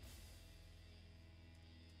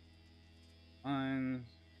 Lines.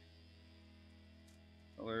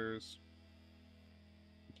 Colors.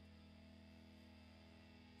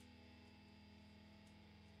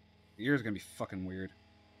 The ears are gonna be fucking weird.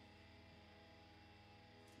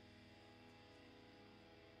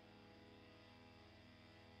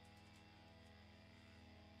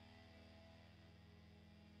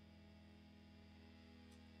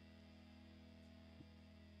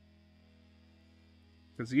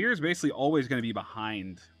 Because the ear is basically always going to be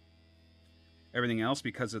behind everything else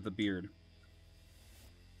because of the beard.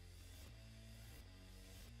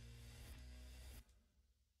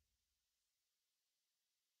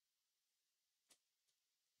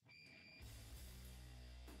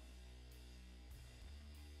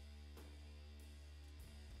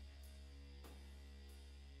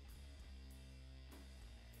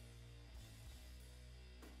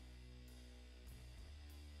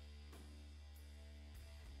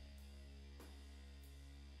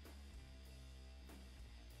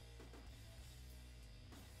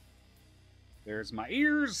 There's my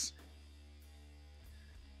ears.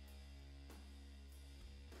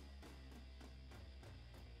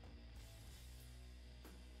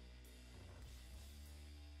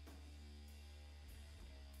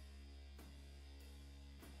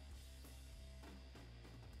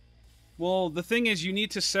 Well, the thing is, you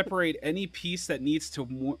need to separate any piece that needs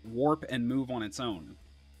to warp and move on its own,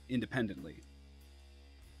 independently.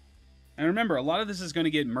 And remember, a lot of this is going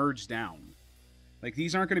to get merged down. Like,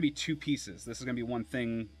 these aren't going to be two pieces. This is going to be one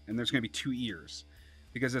thing, and there's going to be two ears.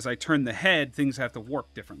 Because as I turn the head, things have to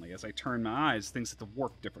warp differently. As I turn my eyes, things have to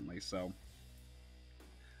warp differently. So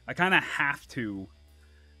I kind of have to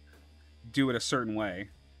do it a certain way.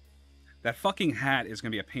 That fucking hat is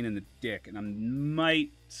going to be a pain in the dick, and I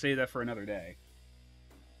might say that for another day.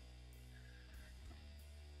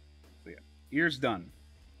 So yeah, ears done.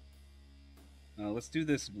 Let's do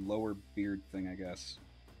this lower beard thing, I guess.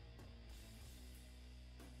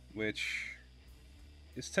 Which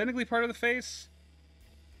is technically part of the face.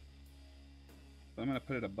 But I'm going to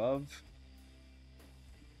put it above.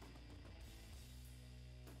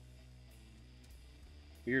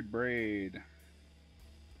 Beard braid.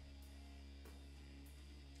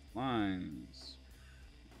 Lines.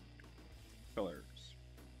 Colors.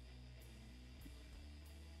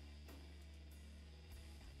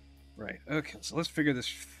 Right, okay, so let's figure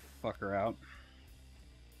this fucker out.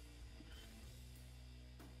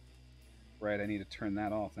 Right, I need to turn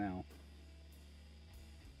that off now.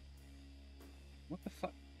 What the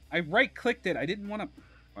fuck? I right-clicked it. I didn't want to...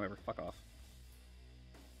 Whatever, fuck off.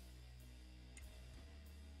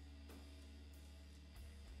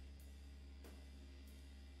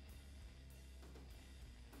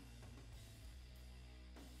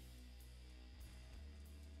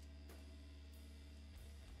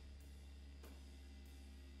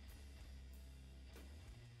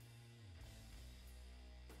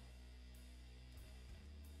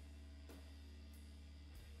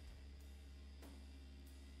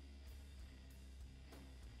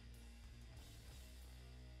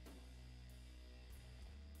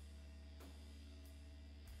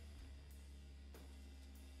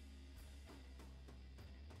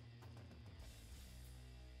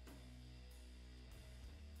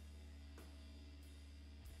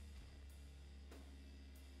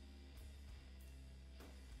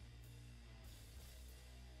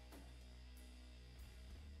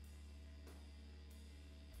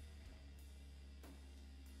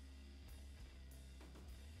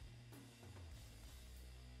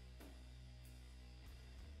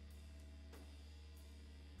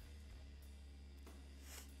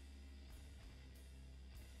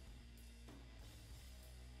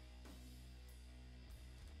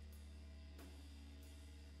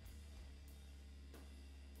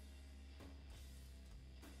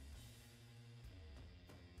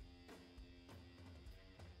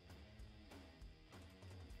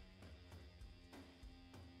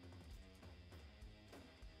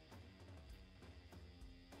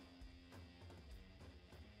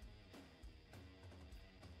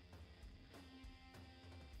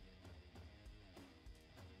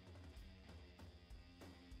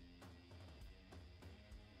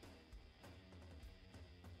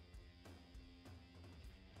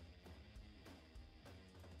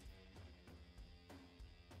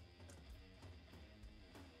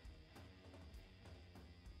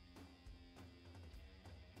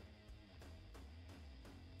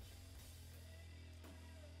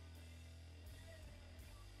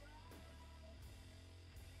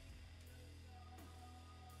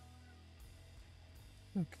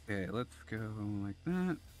 Okay, let's go like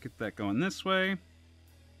that. Get that going this way.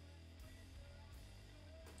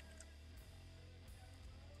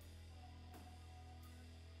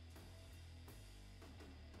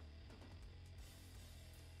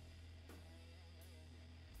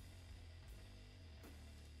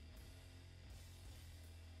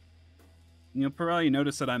 You'll probably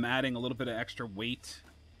notice that I'm adding a little bit of extra weight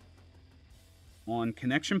on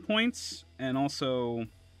connection points and also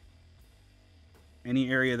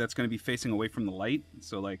any area that's going to be facing away from the light.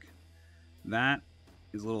 So like that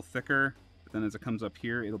is a little thicker, but then as it comes up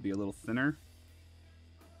here, it'll be a little thinner.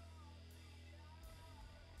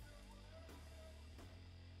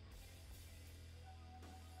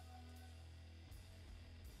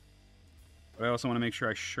 But I also want to make sure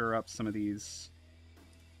I shore up some of these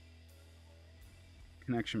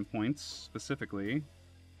connection points specifically.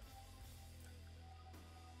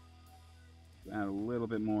 Add a little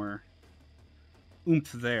bit more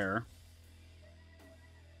oomph there.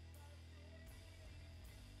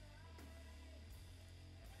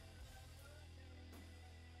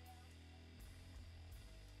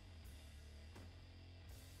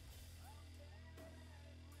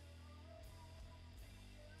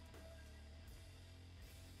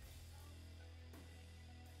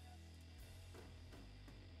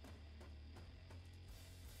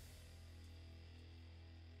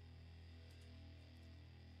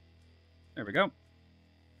 There we go. And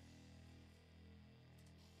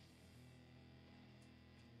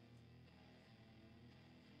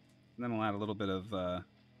then I'll add a little bit of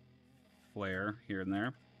flare here and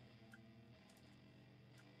there.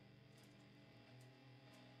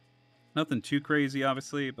 Nothing too crazy,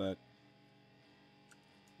 obviously, but a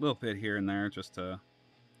little bit here and there just to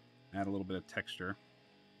add a little bit of texture.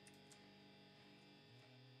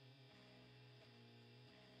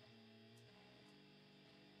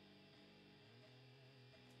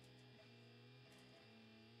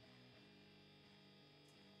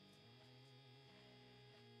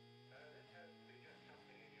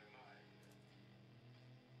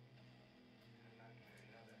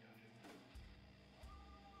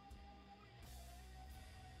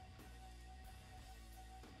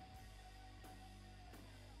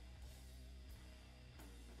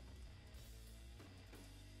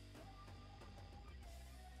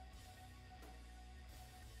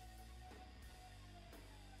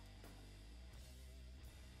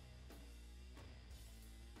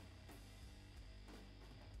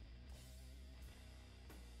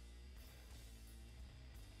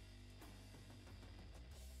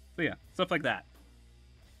 So yeah, stuff like that.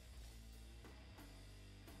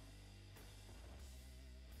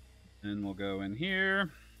 And we'll go in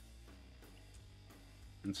here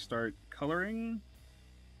and start coloring.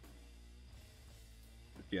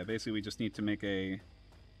 Yeah, basically we just need to make a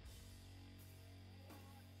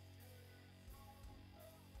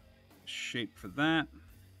shape for that.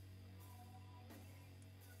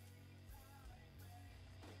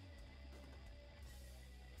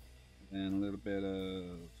 And a little bit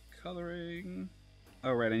of coloring.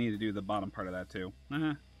 Oh, right, I need to do the bottom part of that too.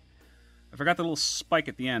 I forgot the little spike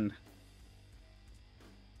at the end.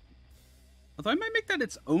 Although I might make that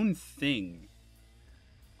its own thing,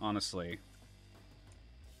 honestly.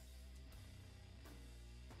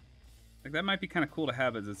 Like, that might be kind of cool to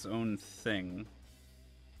have as its own thing.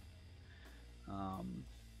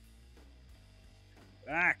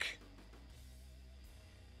 Back!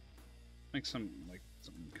 Make some, like,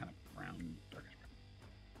 some kind of brown, darkish brown.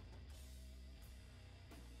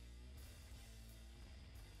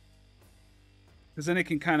 Because then it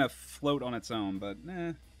can kind of float on its own, but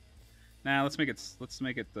nah, let's make it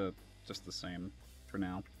just the same for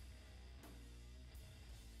now.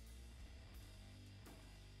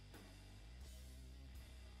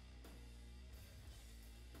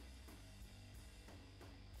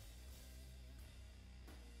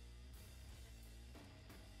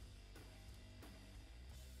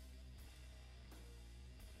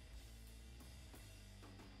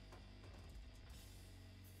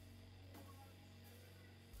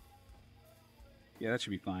 Yeah, that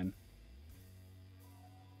should be fine.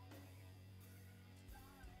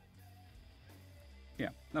 Yeah,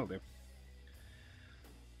 that'll do.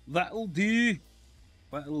 That'll do.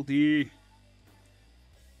 That'll do.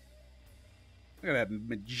 Look at that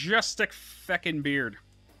majestic feckin' beard.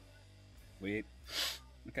 Wait.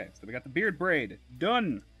 Okay, so we got the beard braid.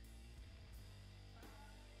 Done.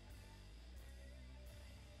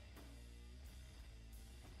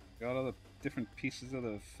 Got all the different pieces of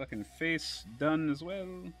the fucking face done as well.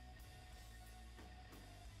 I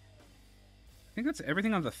think that's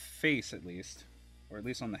everything on the face, at least. Or at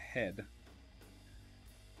least on the head.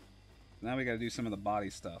 Now we got to do some of the body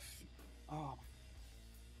stuff. Oh.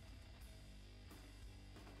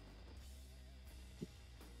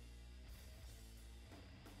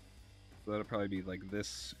 So that'll probably be like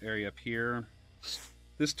this area up here.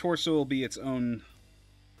 This torso will be its own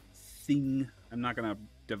thing. I'm not going to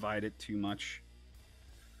divide it too much.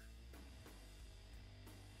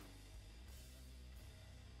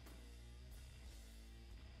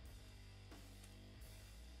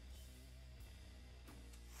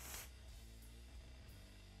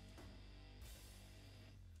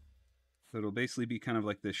 So it'll basically be kind of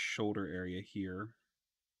like this shoulder area here.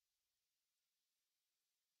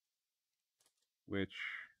 Which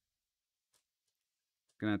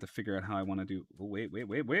I'm gonna have to figure out how I want to do. Oh, wait. Turn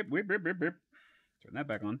that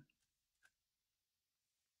back on.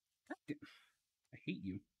 I hate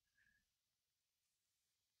you.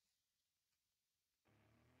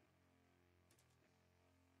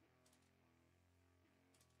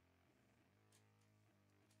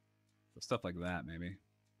 So stuff like that, maybe.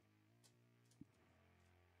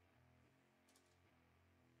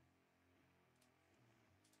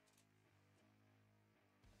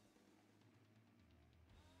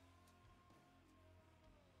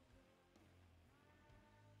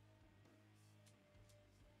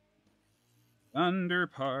 Under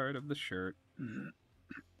part of the shirt. Yeah,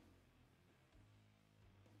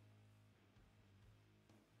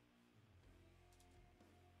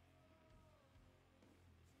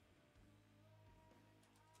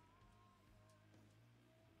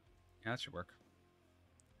 that should work.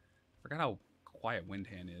 Forgot how quiet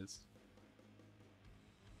Windhand is.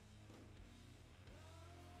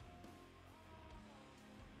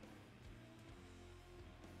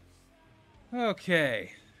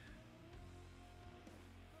 Okay.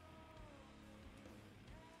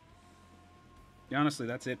 Yeah, honestly,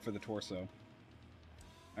 that's it for the torso.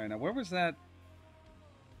 Alright, now where was that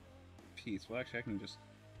piece? Well, actually, I can just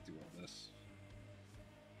do all this.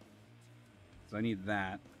 So I need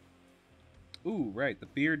that. Ooh, right. The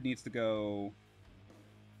beard needs to go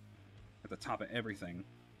at the top of everything.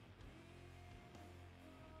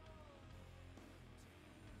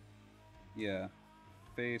 Yeah.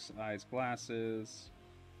 Face, eyes, glasses.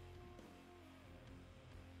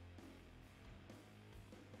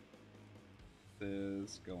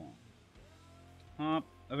 This go on top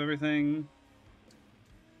of everything.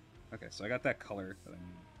 Okay, so I got that color that I need.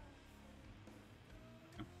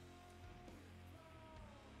 Okay.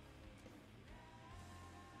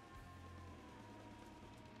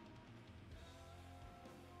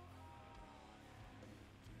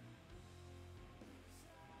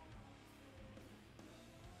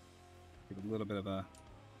 Give a little bit of a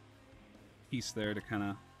piece there to kind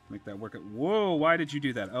of make that work. Whoa, why did you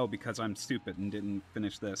do that? Oh, because I'm stupid and didn't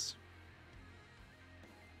finish this.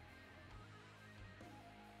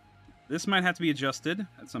 This might have to be adjusted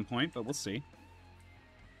at some point, but we'll see.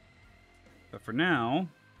 But for now,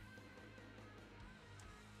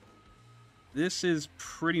 this is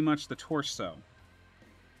pretty much the torso.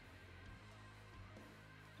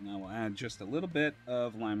 And I will add just a little bit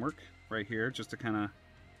of line work right here, just to kind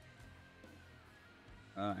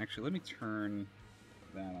of... actually, let me turn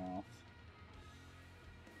that off.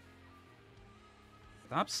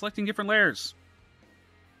 Stop selecting different layers.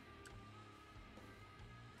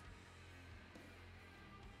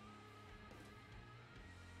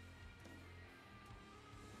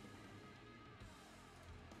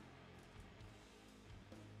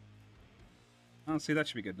 Oh, see, that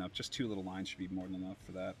should be good enough. Just 2 little lines should be more than enough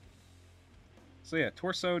for that. So yeah,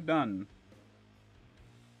 torso done.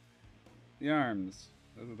 The arms.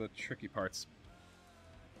 Those are the tricky parts.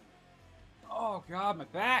 Oh god, my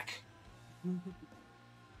back!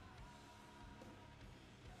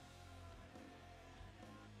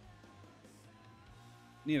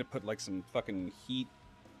 Need to put like some fucking heat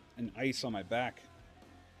and ice on my back.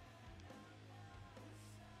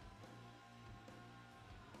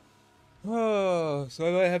 Oh, so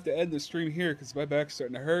I might have to end the stream here because my back's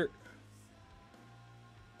starting to hurt.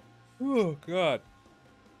 Oh god.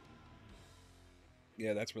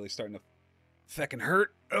 Yeah, that's really starting to fucking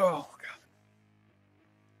hurt. Oh god.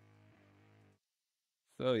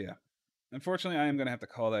 So yeah. Unfortunately, I am gonna have to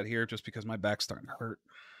call that here just because my back's starting to hurt.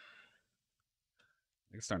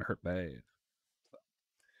 It's starting to hurt bad.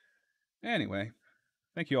 Anyway,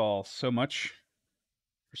 thank you all so much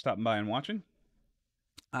for stopping by and watching.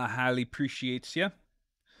 I highly appreciate you.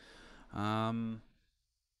 I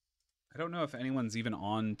don't know if anyone's even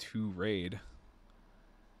on to raid.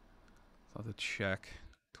 I'll have to check.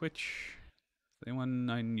 Twitch. Is anyone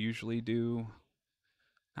I usually do?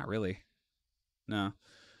 Not really. No.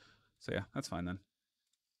 So yeah, that's fine then.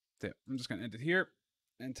 So yeah, I'm just gonna end it here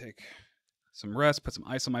and take some rest, put some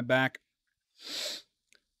ice on my back.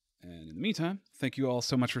 And in the meantime, thank you all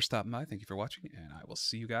so much for stopping by. Thank you for watching, and I will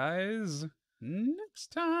see you guys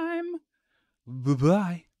next time.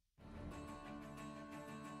 Bye-bye.